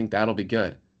think that'll be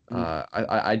good.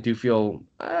 I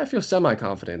feel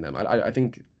semi-confident in them. I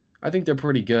think they're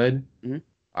pretty good.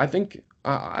 I think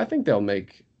they'll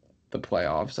make the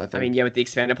playoffs. I mean, with the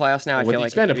expanded playoffs now, I feel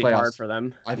like it'd be hard for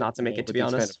them not to make it. To be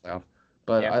honest,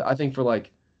 but I think for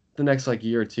like the next like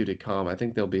year or two to come, I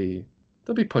think they'll be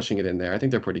pushing it in there. I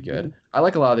think they're pretty good. I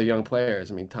like a lot of their young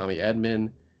players. I mean, Tommy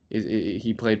Edman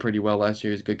he played pretty well last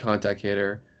year. He's a good contact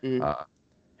hitter.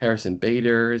 Harrison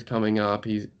Bader is coming up.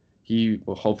 He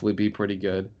will hopefully be pretty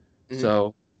good.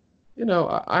 So,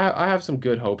 I have some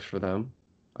good hopes for them.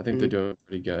 I think they're doing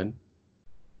pretty good.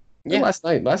 Yeah.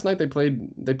 And last night they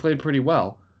played pretty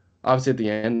well. Obviously at the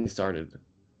end they started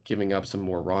giving up some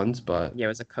more runs, but it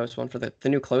was a close one for the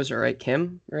new closer, right?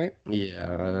 Kim, right?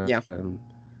 Yeah.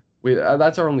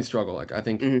 That's our only struggle. Like I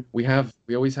think we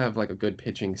always have like a good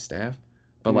pitching staff,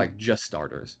 but like just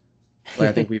starters. Like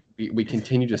I think we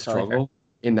continue to struggle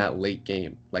in that late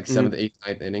game, like 7th, 8th,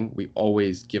 9th inning. We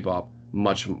always give up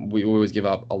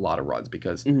a lot of runs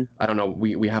because I don't know,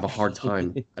 we have a hard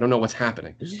time. I don't know what's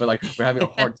happening, but like we're having a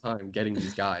hard time getting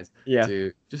these guys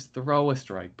to just throw a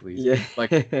strike, please. Yeah.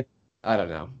 Like I don't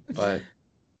know, but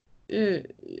I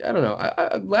don't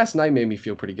know. Last night made me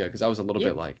feel pretty good because I was a little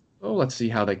bit like, oh, let's see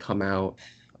how they come out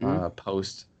Mm-hmm.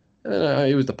 post. And then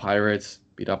it was the Pirates,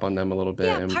 beat up on them a little bit.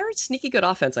 Yeah, and Pirates sneaky good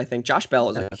offense. I think Josh Bell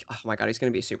is Yeah. oh my god, he's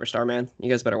gonna be a superstar, man. You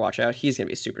guys better watch out. He's gonna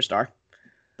be a superstar.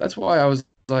 that's why I was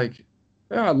like,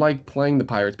 yeah, I like playing the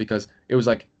Pirates because it was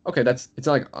like, okay, it's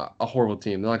not like a horrible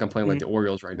team. Not like I'm playing like the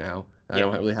Orioles right now. I Yeah.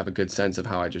 don't really have a good sense of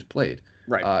how I just played.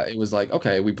 Right. It was like,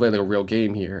 okay, we played like a real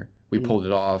game here. We Mhm. pulled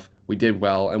it off. We did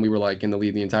well, and we were like in the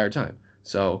lead the entire time.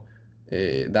 So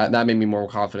that made me more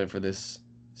confident for this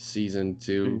season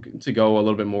to go a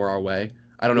little bit more our way.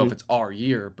 I don't know if it's our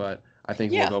year, but I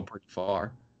think Yeah. we'll go pretty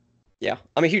far. Yeah,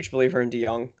 I'm a huge believer in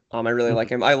DeYoung. I really like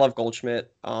him. I love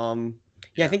Goldschmidt.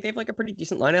 Yeah, I think they have like a pretty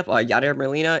decent lineup. Yadier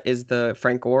Molina is the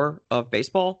Frank Gore of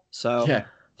baseball. So Yeah,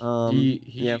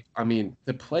 yeah, I mean,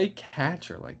 to play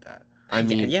catcher like that. I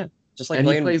mean, yeah, just like and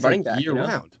he playing plays running like back year you know?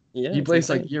 round. Yeah, He it's plays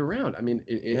insane. like year round. I mean,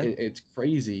 it's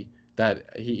crazy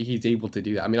that he's able to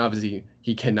do that. I mean, obviously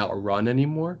he cannot run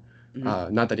anymore.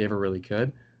 Mhm. Not that he ever really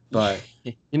could, but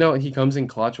he comes in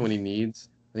clutch when he needs.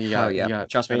 I think Oh, he yeah. got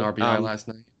Trust an me, RBI last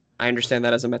night. I understand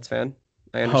that as a Mets fan.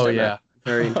 I Oh understand yeah, that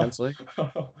very intensely.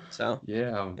 So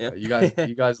yeah. Yeah.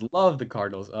 You guys love the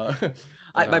Cardinals.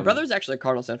 my brother's actually a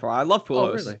Cardinals fan. I love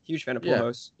Pujols. really? Huge fan of Yeah.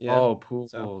 Pujols. Yeah. Oh,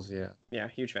 Pujols, yeah. Yeah,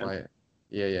 huge fan. Right.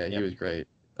 Yeah, he Yep. was great.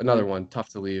 Another one, tough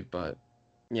to leave, but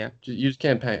Yeah. you just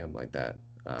can't pay him like that.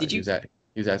 Did you-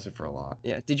 He was asking for a lot.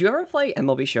 Yeah. Did you ever play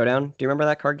MLB Showdown? Do you remember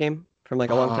that card game from like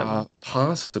a long time?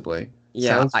 Possibly.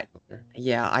 Yeah, Sounds I familiar.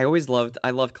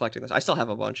 I loved collecting those. I still have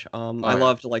a bunch. I yeah.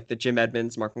 loved like the Jim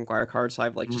Edmonds, Mark McGwire cards. So I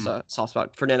have like just a soft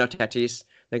spot. Fernando Tatis,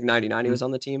 like 99, he was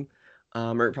on the team.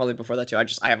 Or probably before that too.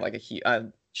 I have like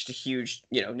just a huge,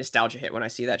 nostalgia hit when I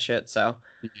see that shit. So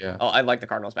Yeah. I like the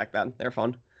Cardinals back then. They're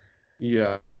fun.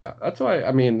 Yeah. That's why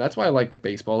I like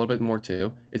baseball a little bit more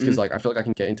too. It's because like I feel like I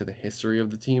can get into the history of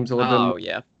the teams a little bit Oh more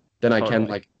yeah. than I can totally.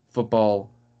 like football.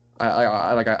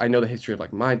 I know the history of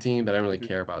like my team, but I don't really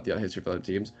care about the history of other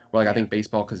teams. Where like I think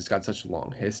baseball, because it's got such a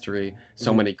long history,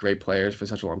 so many great players for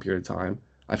such a long period of time.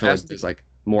 I feel like there's like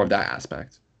more of that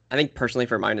aspect. I think personally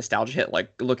for my nostalgia hit, like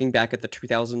looking back at the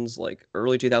 2000s, like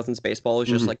early 2000s baseball was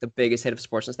just like the biggest hit of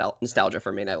sports nostalgia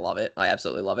for me, and I love it. I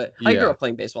absolutely love it. I grew Yeah. up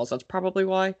playing baseball, so that's probably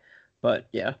why. But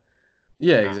yeah.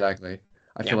 Yeah, exactly.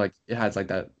 I Yeah. feel like it has like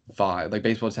that vibe. Like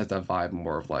baseball just has that vibe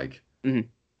more of like, Mhm.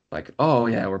 like, oh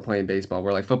yeah, we're playing baseball.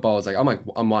 Where like football is like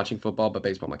I'm watching football, but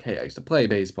baseball I'm like, hey, I used to play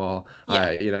baseball.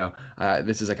 Yeah.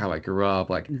 This is like how I grew up,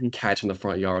 like catching the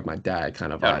front yard with my dad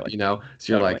kind of vibe, Totally.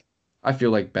 So you're Totally. like, I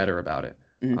feel like better about it.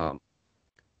 Mhm.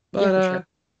 But Yeah, for sure.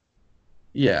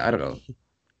 yeah, I don't know.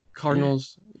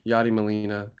 Cardinals, Yadi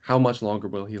Molina, how much longer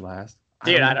will he last?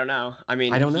 Dude, I don't know. I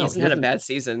mean, I don't know. he hasn't He had a doesn't- bad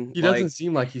season. He like, doesn't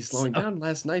seem like he's slowing down.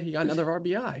 Last night he got another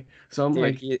RBI. So I'm dude,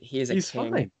 like, he is a he's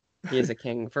king. fine. He is a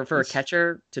king. For a He's-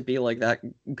 catcher to be like that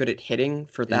good at hitting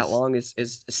for that Is long is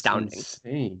astounding.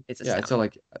 Insane. It's Yeah, so astounding.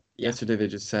 like Yeah. yesterday they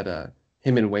just said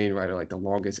him and Wainwright are like the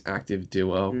longest active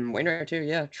duo. Wainwright too.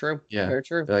 Yeah, true. Yeah. Very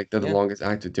true. They're the Yeah. longest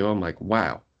active duo. I'm like,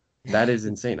 wow. That is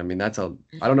insane. I mean, I don't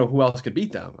know who else could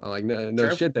beat them. I'm like, no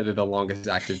True. shit that they're the longest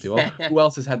active duo. Who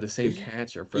else has had the same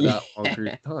catcher for that long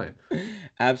period of time?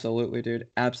 Absolutely, dude.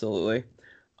 Absolutely.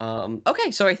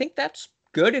 Okay, so I think that's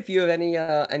good. If you have any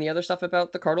other stuff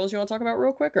about the Cardinals you want to talk about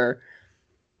real quick, or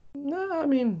No, I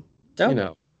mean,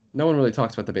 no? no one really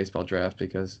talks about the baseball draft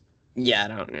because Yeah, I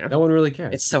don't know. no one really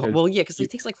cares. It's so because well, yeah, because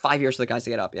it takes like 5 years for the guys to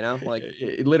get up. Like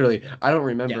literally, I don't yeah,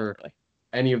 remember exactly.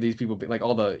 any of these people, like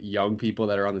all the young people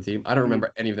that are on the team. I don't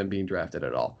remember any of them being drafted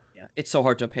at all. Yeah, it's so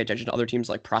hard to pay attention to other teams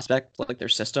like prospect, like their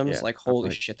systems. Yeah, Like I'm holy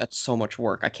like- shit, that's so much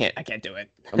work. I can't do it.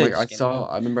 I'm like, Just can't.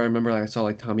 I remember like I saw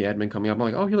like Tommy Edman coming up. I'm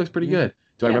like, oh, he looks pretty good.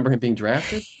 Do I Yeah. remember him being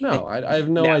drafted? No, I have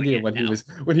no No, idea yeah, when he no. was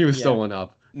Yeah. stolen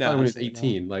up. No, Probably when he was absolutely not.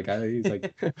 18. Like he's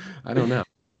like, I don't know.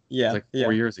 Yeah, It's like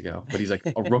 4 years ago, but he's like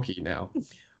a rookie now.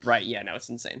 right. Yeah, no, it's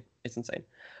insane. It's insane.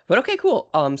 But okay, cool.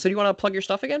 So do you want to plug your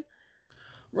stuff again?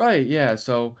 Right, yeah.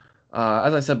 So,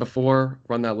 as I said before,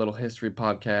 run that little history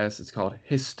podcast. It's called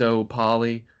Histo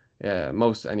Poly. Yeah,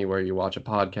 most anywhere you watch a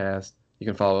podcast. You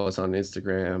can follow us on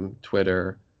Instagram,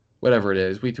 Twitter, whatever it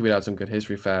is. We tweet out some good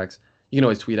history facts. You can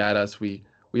always tweet at us. We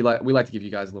like to give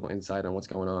you guys a little insight on what's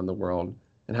going on in the world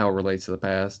and how it relates to the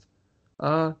past.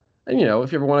 And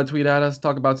if you ever want to tweet at us,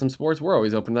 talk about some sports, we're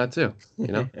always open to that too.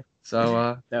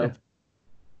 So Dope.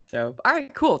 So all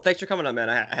right, cool. Thanks for coming on, man.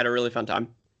 I had a really fun time.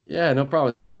 yeah, no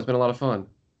problem. It's been a lot of fun.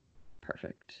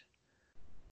 Perfect.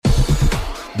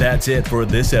 That's it for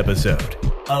this episode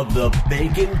of the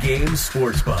Bacon Game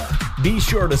Sportsbook. Be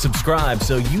sure to subscribe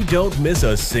so you don't miss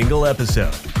a single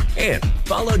episode. And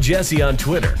follow Jesse on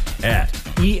Twitter at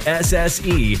ESSEJTHESL.